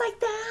things like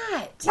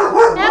that.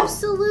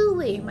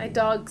 Absolutely. My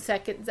dog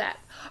seconds that.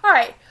 All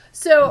right.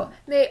 So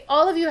may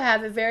all of you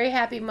have a very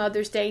happy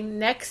Mother's Day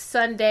next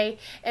Sunday.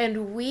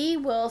 And we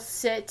will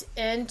sit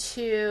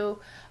into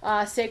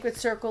Sacred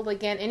Circle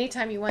again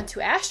anytime you want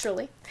to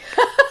astrally.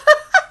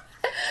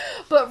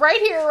 But right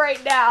here,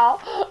 right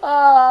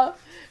now,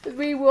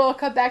 we will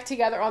come back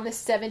together on the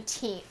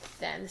 17th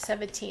then. The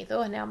 17th.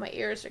 Oh, now my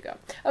ears are going.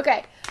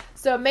 Okay.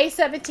 So May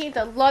 17th,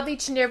 I love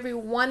each and every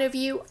one of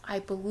you. I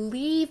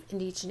believe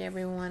in each and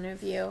every one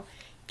of you.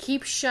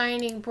 Keep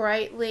shining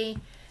brightly.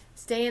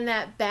 Stay in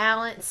that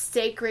balanced,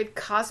 sacred,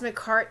 cosmic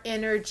heart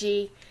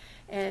energy.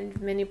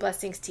 And many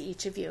blessings to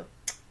each of you.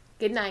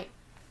 Good night.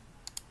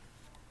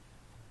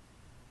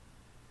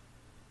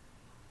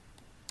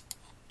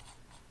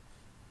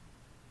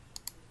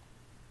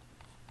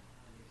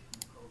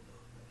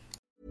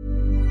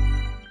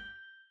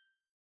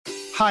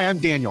 Hi, I'm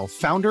Daniel,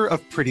 founder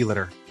of Pretty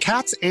Litter.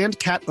 Cats and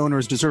cat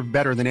owners deserve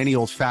better than any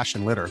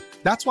old-fashioned litter.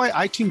 That's why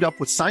I teamed up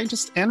with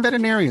scientists and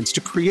veterinarians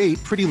to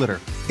create Pretty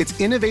Litter. Its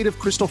innovative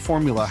crystal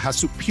formula has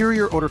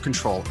superior odor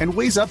control and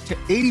weighs up to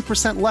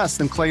 80% less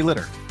than clay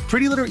litter.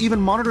 Pretty Litter even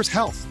monitors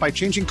health by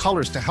changing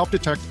colors to help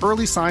detect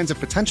early signs of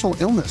potential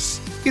illness.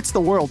 It's the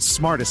world's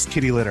smartest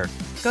kitty litter.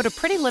 Go to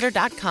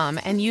prettylitter.com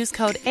and use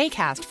code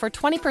ACAST for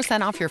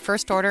 20% off your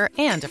first order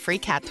and a free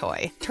cat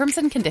toy. Terms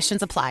and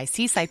conditions apply.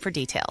 See site for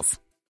details.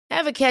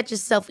 Ever catch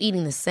yourself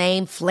eating the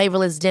same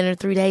flavorless dinner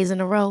 3 days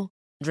in a row?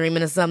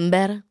 Dreaming of something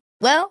better?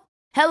 Well,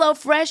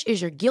 HelloFresh is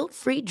your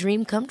guilt-free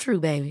dream come true,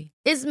 baby.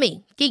 It's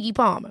me, Keke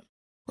Palmer.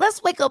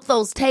 Let's wake up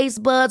those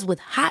taste buds with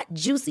hot,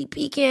 juicy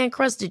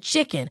pecan-crusted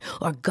chicken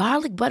or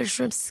garlic butter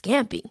shrimp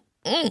scampi.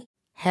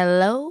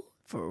 Hello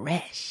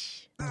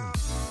Fresh.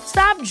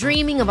 Stop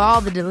dreaming of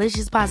all the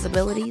delicious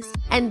possibilities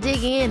and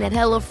dig in at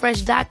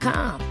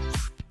HelloFresh.com.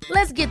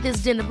 Let's get this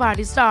dinner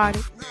party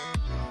started.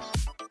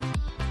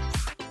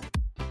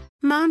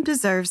 Mom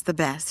deserves the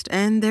best,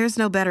 and there's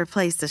no better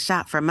place to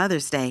shop for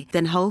Mother's Day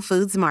than Whole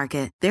Foods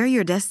Market. They're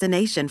your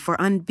destination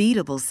for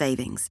unbeatable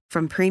savings,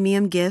 from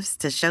premium gifts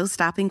to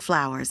show-stopping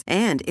flowers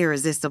and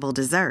irresistible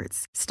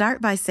desserts.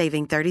 Start by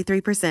saving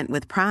 33%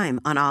 with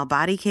Prime on all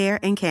body care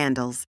and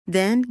candles.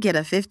 Then get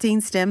a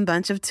 15-stem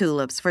bunch of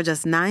tulips for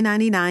just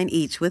 $9.99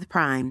 each with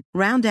Prime.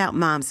 Round out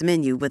Mom's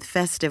menu with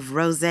festive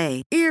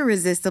rosé,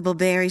 irresistible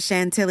berry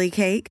chantilly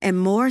cake, and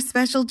more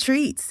special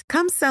treats.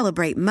 Come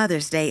celebrate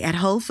Mother's Day at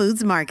Whole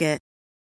Foods Market.